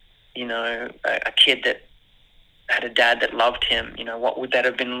Elio, you know, a kid that had a dad that loved him. You know, what would that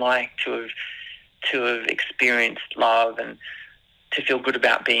have been like to have experienced love and to feel good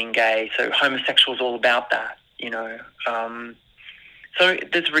about being gay? So homosexual is all about that, you know. So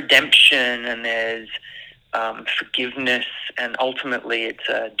there's redemption and there's forgiveness, and ultimately it's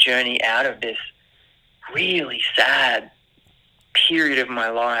a journey out of this really sad period of my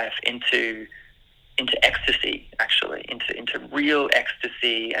life into ecstasy, actually, into real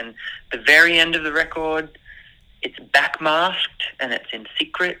ecstasy. And the very end of the record, it's backmasked and it's in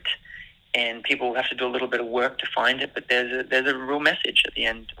secret, and people have to do a little bit of work to find it. But there's a real message at the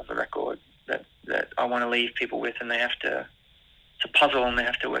end of the record that I want to leave people with, and they have to. It's a puzzle, and they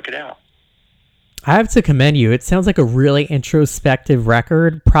have to work it out. I have to commend you. It sounds like a really introspective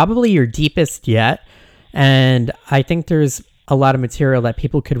record, probably your deepest yet. And I think there's a lot of material that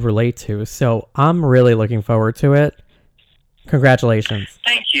people could relate to. So I'm really looking forward to it. Congratulations.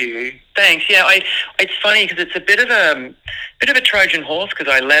 Thank you. Thanks. Yeah, it's funny because it's a bit of a Trojan horse, because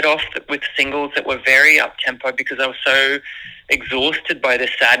I led off with singles that were very up-tempo because I was so exhausted by the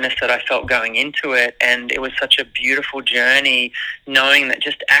sadness that I felt going into it. And it was such a beautiful journey knowing that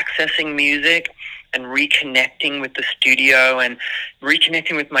just accessing music and reconnecting with the studio and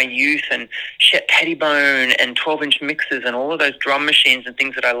reconnecting with my youth and Chet Pettibone and 12-inch mixers and all of those drum machines and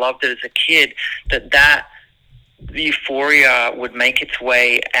things that I loved as a kid, that the euphoria would make its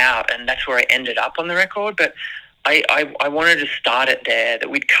way out, and that's where I ended up on the record. But I wanted to start it there, that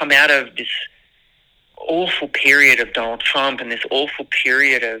we'd come out of this awful period of Donald Trump and this awful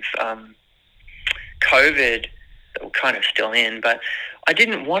period of COVID, that we're kind of still in, but I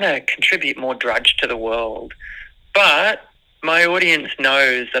didn't want to contribute more drudge to the world. But my audience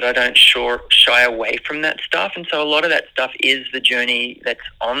knows that I don't shy away from that stuff, and so a lot of that stuff is the journey that's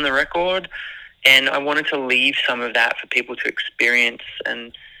on the record, and I wanted to leave some of that for people to experience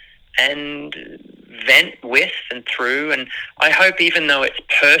and vent with and through. And I hope, even though it's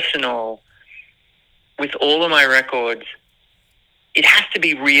personal, with all of my records, it has to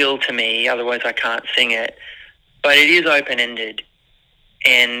be real to me, otherwise I can't sing it. But it is open-ended,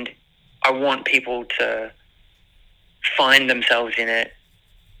 and I want people to find themselves in it.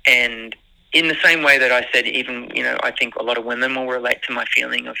 And in the same way that I said, even, I think a lot of women will relate to my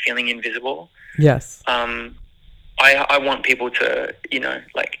feeling of feeling invisible. Yes. I want people to,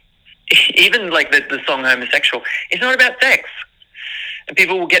 even like the song Homosexual, it's not about sex. And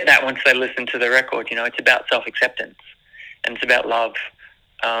people will get that once they listen to the record. It's about self-acceptance, and it's about love.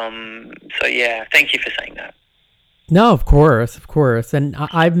 So yeah, thank you for saying that. No, of course. And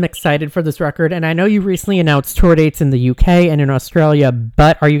I'm excited for this record. And I know you recently announced tour dates in the UK and in Australia,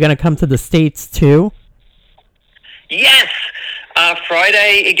 but are you going to come to the States too? Yes.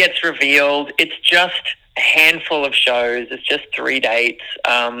 Friday it gets revealed. It's just a handful of shows. It's just 3 dates.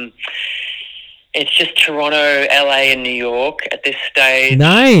 It's just Toronto, LA, and New York at this stage.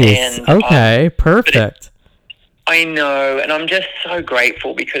 Nice. And, okay, perfect. I know, and I'm just so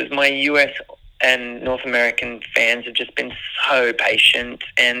grateful because my US and North American fans have just been so patient,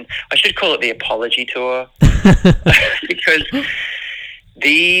 and I should call it the apology tour because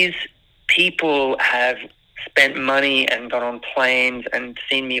these people have spent money and got on planes and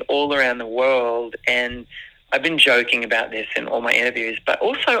seen me all around the world, and I've been joking about this in all my interviews, but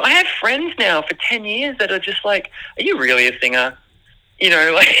also I have friends now for 10 years that are just like, are you really a singer?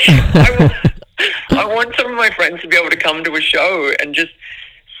 I want some of my friends to be able to come to a show and just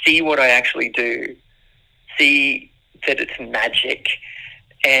see what I actually do, see that it's magic,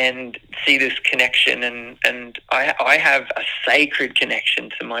 and see this connection. And I have a sacred connection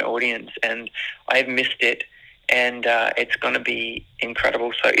to my audience, and I've missed it. And it's going to be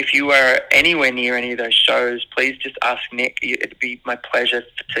incredible. So if you are anywhere near any of those shows, please just ask Nick. It'd be my pleasure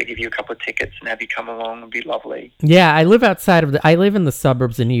to give you a couple of tickets and have you come along. It'd be lovely. Yeah, I live I live in the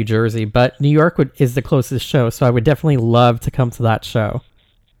suburbs of New Jersey, but New York is the closest show, so I would definitely love to come to that show.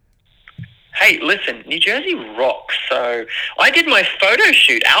 Hey, listen, New Jersey rocks. So I did my photo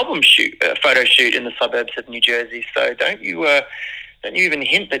shoot in the suburbs of New Jersey. So don't you even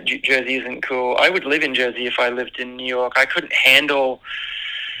hint that Jersey isn't cool. I would live in Jersey if I lived in New York. I couldn't handle,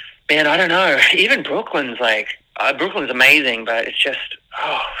 man, I don't know. Even Brooklyn's Brooklyn's amazing, but it's just,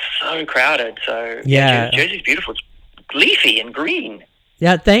 so crowded. So yeah, Jersey's beautiful. It's leafy and green.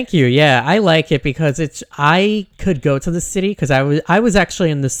 Yeah, thank you. Yeah, I like it because I could go to the city because I was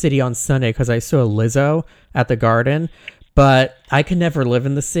actually in the city on Sunday because I saw Lizzo at the Garden, but I could never live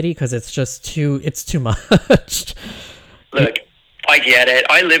in the city because it's too much. Look, I get it.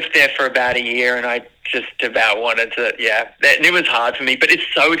 I lived there for about a year, and I just about wanted to, and it was hard for me, but it's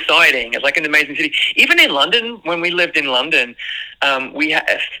so exciting. It's like an amazing city. Even in London, when we lived in London, we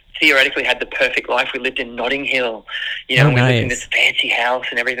theoretically had the perfect life. We lived in Notting Hill, we lived in this fancy house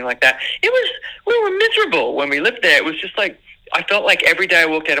and everything like that. We were miserable when we lived there. It was just like, I felt like every day I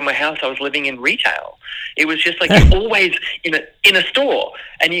walked out of my house, I was living in retail. It was just like you're always in a store,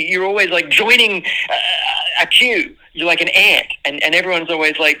 and you're always like joining a queue. You're like an ant, and everyone's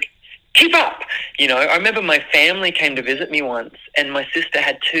always like, keep up. I remember my family came to visit me once, and my sister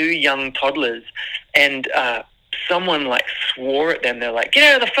had 2 young toddlers, and someone like swore at them. They're like, get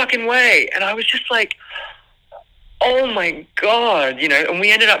out of the fucking way. And I was just like, oh my God, and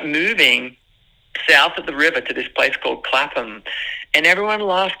we ended up moving south of the river to this place called Clapham, and everyone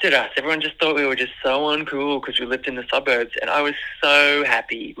laughed at us. Everyone just thought we were just so uncool because we lived in the suburbs, and I was so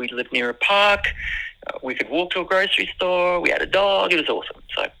happy. We lived near a park. We could walk to a grocery store. We had a dog. It was awesome.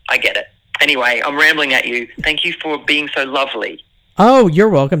 So I get it. Anyway, I'm rambling at you. Thank you for being so lovely. Oh, you're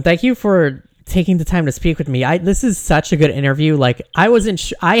welcome. Thank you for taking the time to speak with me. This is such a good interview. Like, I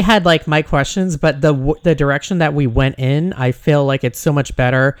wasn't I had like my questions, but the direction that we went in, I feel like it's so much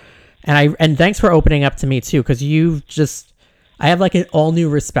better. And thanks for opening up to me too, because I have like an all new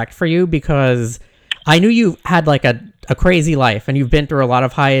respect for you, because I knew you had like a crazy life and you've been through a lot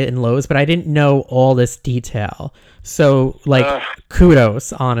of high and lows, but I didn't know all this detail. So like,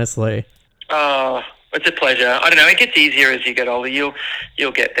 kudos, honestly. It's a pleasure. I don't know. It gets easier as you get older. You'll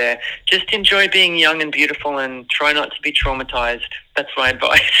get there. Just enjoy being young and beautiful, and try not to be traumatized. That's my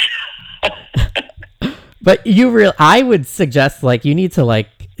advice. But I would suggest like you need to like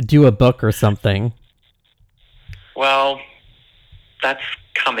do a book or something. Well, that's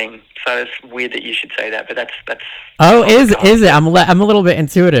coming. So it's weird that you should say that, but that's. Oh, is it? I'm a little bit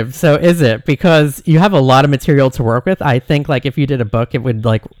intuitive. So is it? Because you have a lot of material to work with. I think like if you did a book, it would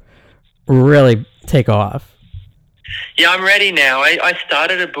like really take off. Yeah, I'm ready now. I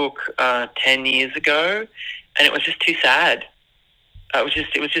started a book 10 years ago, and it was just too sad. It was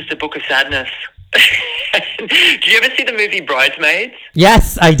just a book of sadness. Did you ever see the movie Bridesmaids?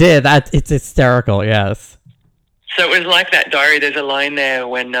 Yes, I did. It's hysterical. Yes. So it was like that diary. There's a line there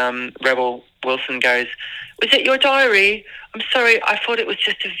when Rebel Wilson goes, "Was it your diary? I'm sorry, I thought it was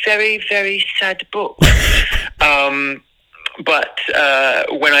just a very, very sad book." But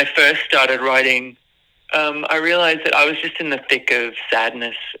when I first started writing, I realized that I was just in the thick of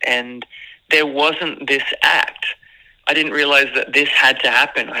sadness, and there wasn't this act. I didn't realize that this had to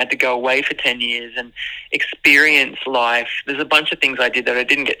happen. I had to go away for 10 years and experience life. There's a bunch of things I did that I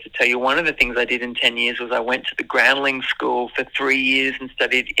didn't get to tell you. One of the things I did in 10 years was I went to the Groundling School for 3 years and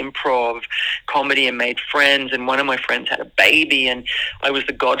studied improv, comedy, and made friends. And one of my friends had a baby, and I was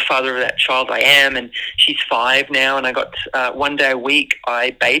the godfather of that child. I am, and she's 5 now. And I got one day a week,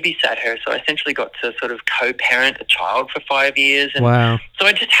 I babysat her. So I essentially got to sort of co-parent a child for 5 years. And wow. So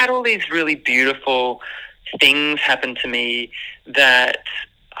I just had all these really beautiful things happen to me that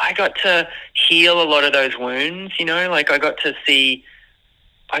I got to heal a lot of those wounds, like I got to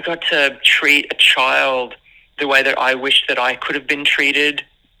treat a child the way that I wish that I could have been treated.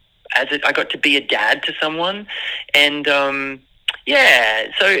 I got to be a dad to someone. And, so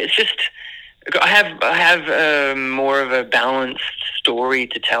it's just, I have more of a balanced story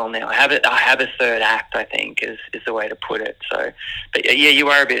to tell now. I have a third act, I think is the way to put it. So, but yeah, you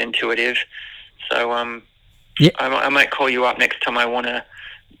are a bit intuitive. So, yeah. I might call you up next time I want to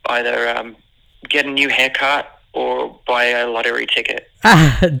either get a new haircut or buy a lottery ticket.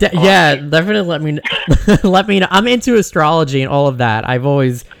 Yeah, definitely let me let me know. I'm into astrology and all of that.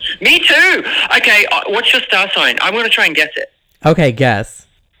 Me too. Okay, what's your star sign? I'm going to try and guess it. Okay, guess.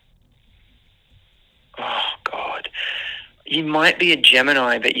 Oh, God. You might be a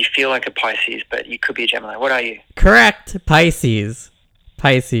Gemini, but you feel like a Pisces, but you could be a Gemini. What are you? Correct. Pisces.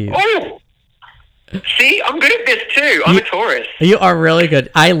 Oh! See, I'm good at this too. I'm a Taurus. You are really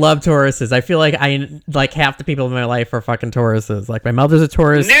good. I love Tauruses. I feel like half the people in my life are fucking Tauruses. Like my mother's a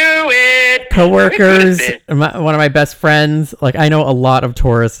Taurus. Knew it. Coworkers, one of my best friends. Like I know a lot of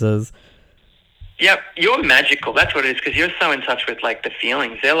Tauruses. Yep, you're magical. That's what it is, because you're so in touch with like the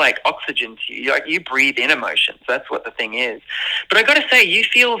feelings. They're like oxygen to you. You breathe in emotions. That's what the thing is. But I got to say, you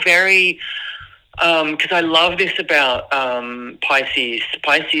feel very. Because I love this about Pisces.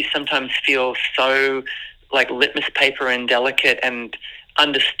 Pisces sometimes feel so like litmus paper and delicate, and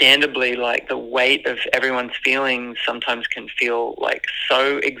understandably like the weight of everyone's feelings sometimes can feel like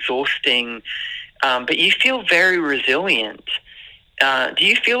so exhausting. But you feel very resilient. Do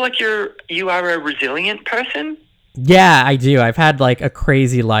you feel like you are a resilient person? Yeah, I do. I've had like a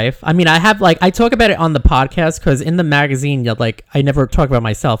crazy life. I mean, I talk about it on the podcast because in the magazine, like I never talk about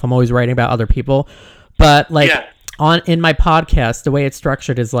myself. I'm always writing about other people. But like in my podcast, the way it's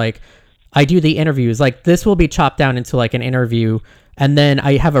structured is like I do the interviews. Like this will be chopped down into like an interview, and then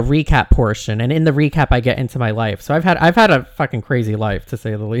I have a recap portion. And in the recap, I get into my life. So I've had a fucking crazy life, to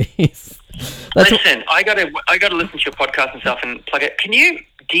say the least. Listen, I gotta listen to your podcast and stuff and plug it. Can you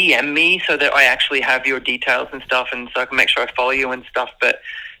DM me so that I actually have your details and stuff, and so I can make sure I follow you and stuff? But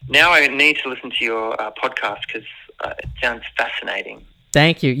now I need to listen to your podcast because it sounds fascinating.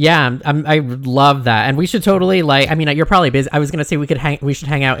 Thank you. Yeah, I love that, and we should totally like. I mean, you're probably busy. I was gonna say we should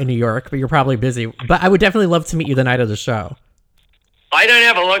hang out in New York, but you're probably busy. But I would definitely love to meet you the night of the show. I don't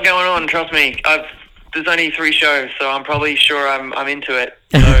have a lot going on. Trust me. There's only 3 shows, so I'm probably sure I'm into it.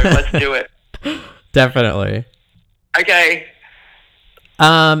 So let's do it. Definitely. Okay.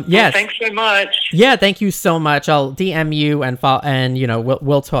 Yes. Well, thanks so much. Yeah, thank you so much. I'll DM you and follow, and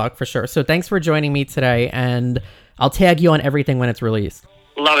we'll talk for sure. So thanks for joining me today, and I'll tag you on everything when it's released.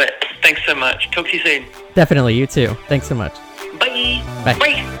 Love it. Thanks so much. Talk to you soon. Definitely. You too. Thanks so much. Bye. Bye.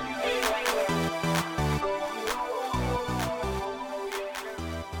 Bye.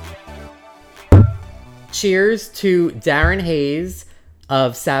 Cheers to Darren Hayes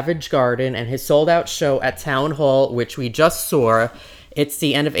of Savage Garden and his sold-out show at Town Hall, which we just saw. It's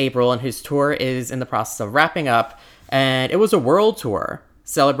the end of April, and his tour is in the process of wrapping up. And it was a world tour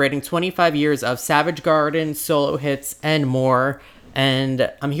celebrating 25 years of Savage Garden, solo hits, and more.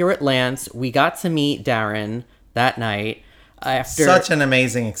 And I'm here at Lance. We got to meet Darren that night. Such an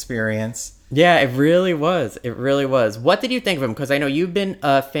amazing experience. Yeah, it really was. It really was. What did you think of him? Because I know you've been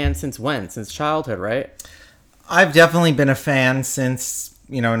a fan since when? Since childhood, right? I've definitely been a fan since,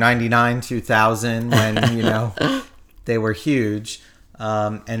 99, 2000, when, they were huge.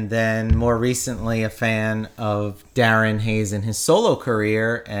 And then more recently, a fan of Darren Hayes in his solo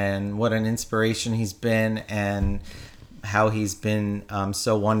career and what an inspiration he's been and how he's been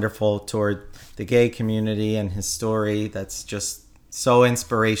so wonderful toward the gay community and his story that's just so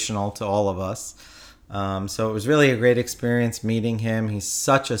inspirational to all of us. So it was really a great experience meeting him. He's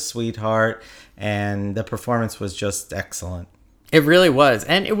such a sweetheart, and the performance was just excellent. It really was,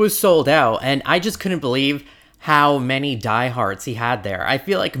 and it was sold out, and I just couldn't believe how many diehards he had there. I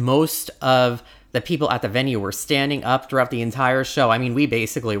feel like most of the people at the venue were standing up throughout the entire show. I mean, we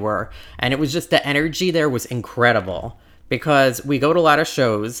basically were, and it was just the energy there was incredible, because we go to a lot of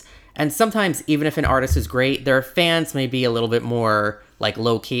shows, and sometimes even if an artist is great, their fans may be a little bit more like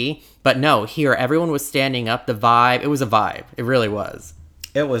low-key, but no, here everyone was standing up. The vibe, it was a vibe. It really was.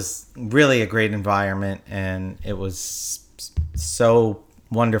 It was really a great environment, and it was so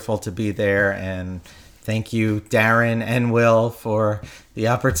wonderful to be there. And thank you, Darren and Will, for the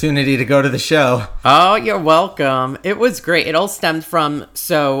opportunity to go to the show. Oh, you're welcome. It was great. It all stemmed from,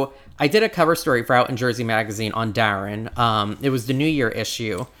 so I did a cover story for Out in Jersey magazine on Darren. It was the New Year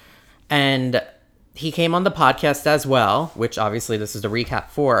issue, and he came on the podcast as well, which obviously this is the recap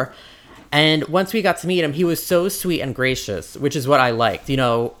for. And once we got to meet him, he was so sweet and gracious, which is what I liked. You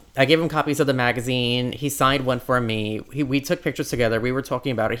know, I gave him copies of the magazine. He signed one for me. We took pictures together. We were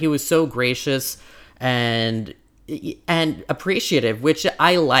talking about it. He was so gracious and appreciative, which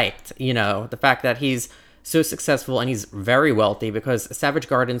I liked. You know, the fact that he's so successful and he's very wealthy, because Savage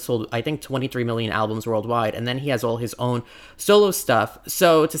Garden sold, I think, 23 million albums worldwide, and then he has all his own solo stuff.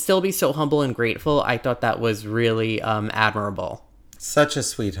 So to still be so humble and grateful, I thought that was really admirable. Such a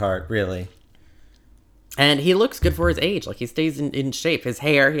sweetheart, really. And he looks good for his age. Like, he stays in shape. His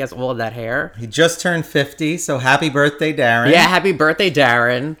hair, he has all of that hair. He just turned 50, so happy birthday, Darren. Yeah, happy birthday,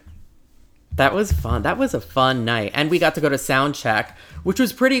 Darren. That was fun. That was a fun night. And we got to go to sound check, which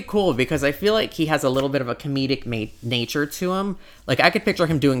was pretty cool, because I feel like he has a little bit of a comedic nature to him. Like, I could picture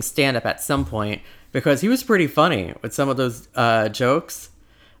him doing stand-up at some point, because he was pretty funny with some of those jokes.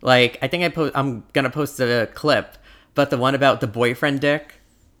 Like, I think I'm going to post a clip, but the one about the boyfriend dick.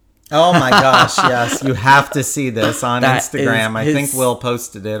 Oh my gosh, yes. You have to see this on Instagram. I think Will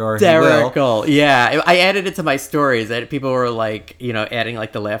posted it, or hysterical. He will. Yeah, I added it to my stories. And people were like, you know, adding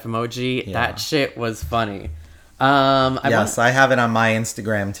like the laugh emoji. Yeah. That shit was funny. I have it on my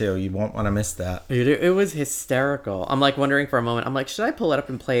Instagram too. You won't want to miss that. It was hysterical. I'm like wondering for a moment. I'm like, should I pull it up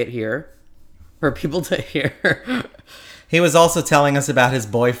and play it here for people to hear? He was also telling us about his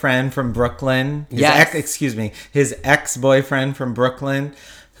boyfriend from Brooklyn. His ex-boyfriend from Brooklyn,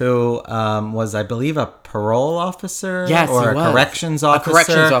 who was, I believe, a parole officer, or a corrections officer. A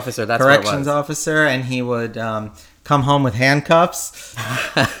corrections officer. That's what it was. Corrections officer, and he would come home with handcuffs.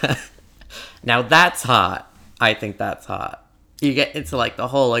 Now that's hot. I think that's hot. You get into like the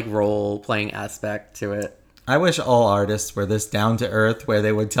whole like role playing aspect to it. I wish all artists were this down to earth, where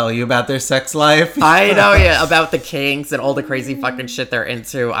they would tell you about their sex life. I know, yeah, about the kinks and all the crazy fucking shit they're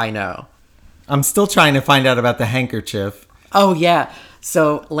into. I know. I'm still trying to find out about the handkerchief. Oh yeah.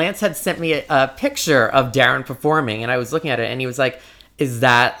 So Lance had sent me a picture of Darren performing, and I was looking at it, and he was like, "Is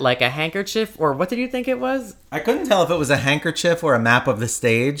that like a handkerchief, or what did you think it was?" I couldn't tell if it was a handkerchief or a map of the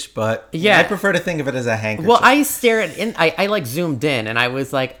stage, but yeah, I prefer to think of it as a handkerchief. Well, I stared in. I like zoomed in, and I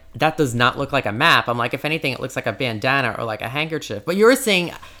was like, "That does not look like a map." I'm like, if anything, it looks like a bandana or like a handkerchief. But you were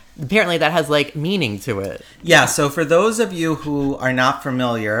saying apparently that has like meaning to it. Yeah. So for those of you who are not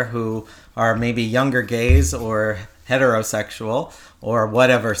familiar, who are maybe younger gays or heterosexual or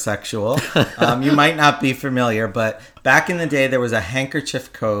whatever sexual, you might not be familiar, but back in the day there was a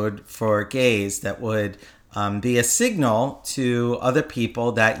handkerchief code for gays that would be a signal to other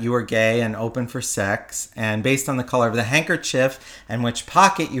people that you were gay and open for sex, and based on the color of the handkerchief and which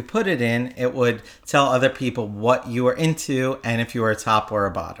pocket you put it in, it would tell other people what you were into and if you were a top or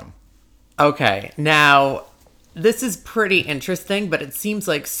a bottom. Okay, now this is pretty interesting, but it seems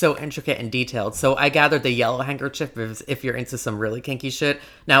like so intricate and detailed. So I gathered the yellow handkerchief if you're into some really kinky shit.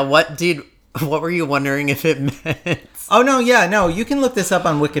 Now, what were you wondering if it meant? Oh, no, yeah, no. You can look this up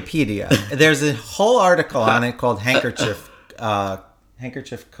on Wikipedia. There's a whole article on it called handkerchief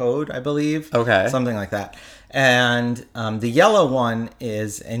code, I believe. Okay. Something like that. And the yellow one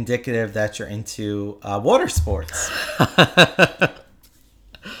is indicative that you're into water sports.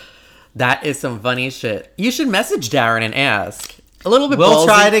 That is some funny shit. You should message Darren and ask. A little bit We'll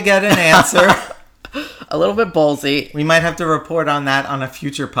try to get an answer. A little bit ballsy. We might have to report on that on a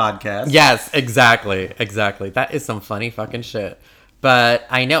future podcast. Yes, exactly. That is some funny fucking shit. But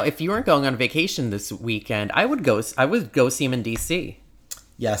I know if you weren't going on vacation this weekend, I would go see him in DC.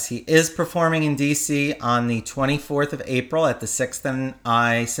 Yes, he is performing in D.C. on the 24th of April at the 6th and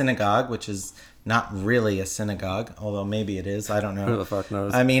I Synagogue, which is not really a synagogue, although maybe it is. I don't know. Who the fuck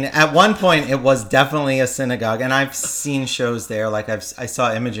knows? I mean, at one point it was definitely a synagogue, and I've seen shows there. Like I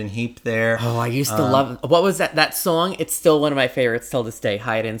saw Imogen Heap there. Oh, I used to love. What was that song? It's still one of my favorites till this day.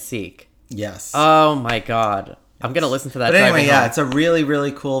 Hide and Seek. Yes. Oh my god, I'm gonna listen to that. But anyway, driving home. it's a really,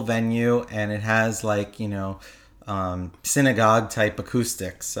 really cool venue, and it has like synagogue type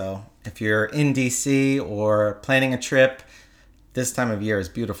acoustics. So if you're in DC or planning a trip, this time of year is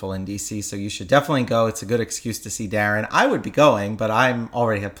beautiful in DC, so you should definitely go. It's a good excuse to see Darren. I would be going, but I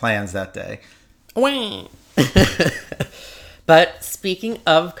already have plans that day. But speaking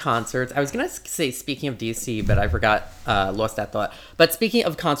of concerts, I was going to say speaking of DC, but I forgot, lost that thought. But speaking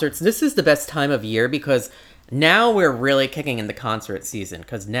of concerts, this is the best time of year because now we're really kicking in the concert season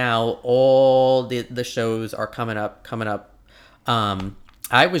because now all the shows are coming up.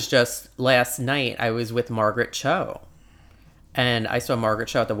 I was just, last night, I was with Margaret Cho. And I saw Margaret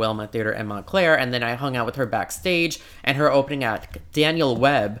Cho at the Wellman Theater in Montclair, and then I hung out with her backstage, and her opening act, Daniel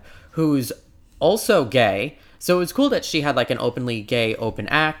Webb, who's also gay. So it was cool that she had like an openly gay open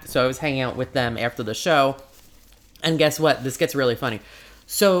act. So I was hanging out with them after the show. And guess what? This gets really funny.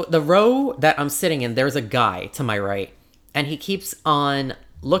 So the row that I'm sitting in, there's a guy to my right, and he keeps on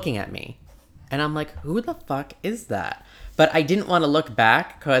looking at me. And I'm like, who the fuck is that? But I didn't want to look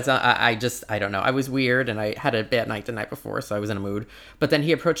back because I don't know. I was weird and I had a bad night the night before, so I was in a mood. But then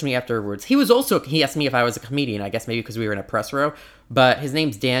he approached me afterwards. He asked me if I was a comedian, I guess maybe because we were in a press row. But his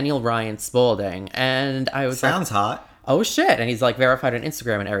name's Daniel Ryan Spalding. And I was Sounds hot. Oh shit. And he's like verified on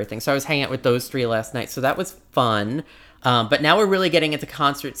Instagram and everything. So I was hanging out with those three last night. So that was fun. But now we're really getting into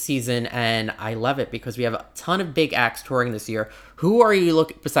concert season, and I love it because we have a ton of big acts touring this year. Who are you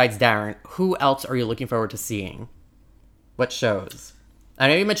besides Darren, who else are you looking forward to seeing? What shows? I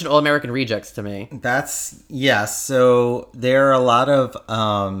know you mentioned All American Rejects to me. Yes. So there are a lot of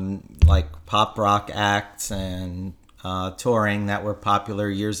like pop rock acts and touring that were popular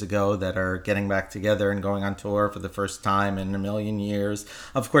years ago that are getting back together and going on tour for the first time in a million years.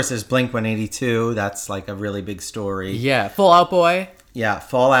 Of course, there's Blink-182. That's like a really big story. Yeah, Fall Out Boy. Yeah,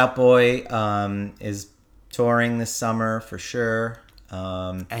 Fall Out Boy is touring this summer for sure.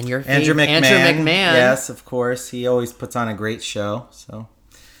 And your Andrew McMahon. Andrew McMahon. Yes, of course. He always puts on a great show. So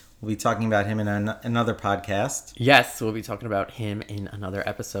we'll be talking about him in another podcast. Yes, we'll be talking about him in another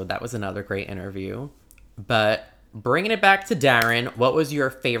episode. That was another great interview. But bringing it back to Darren, what was your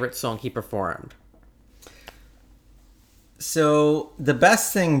favorite song he performed? So the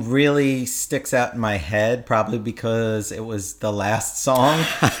best thing really sticks out in my head, probably because it was the last song.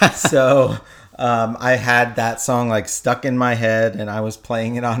 So I had that song like stuck in my head, and I was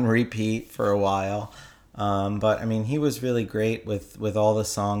playing it on repeat for a while. But I mean, he was really great with all the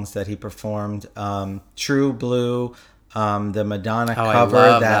songs that he performed. True Blue, the Madonna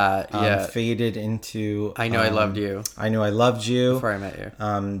cover that faded into I Know I Loved You. I Knew I Loved You. Before I Met You.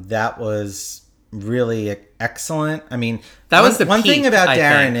 That was really excellent. I mean, that was the one peak, thing about I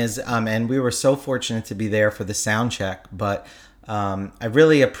Darren think. is, and we were so fortunate to be there for the sound check, but I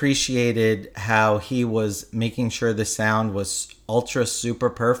really appreciated how he was making sure the sound was ultra super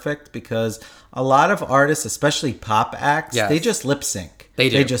perfect, because a lot of artists, especially pop acts, Yes. they just lip sync. They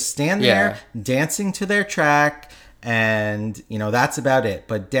do. They just stand there dancing to their track, and that's about it.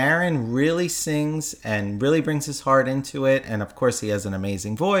 But Darren really sings and really brings his heart into it, and of course he has an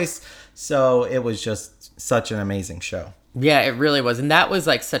amazing voice, so it was just such an amazing show. Yeah, it really was. And that was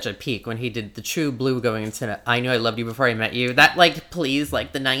like such a peak when he did the True Blue going into I Knew I Loved You Before I Met You. That like pleased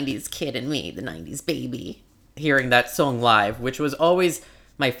like the 90s kid in me, the 90s baby, hearing that song live, which was always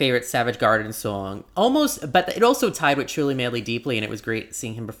my favorite Savage Garden song. Almost, but it also tied with Truly Madly Deeply, and it was great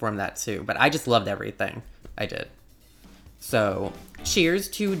seeing him perform that too. But I just loved everything I did. So, cheers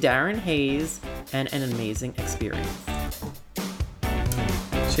to Darren Hayes and an amazing experience.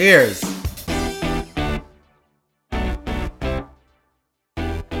 Cheers.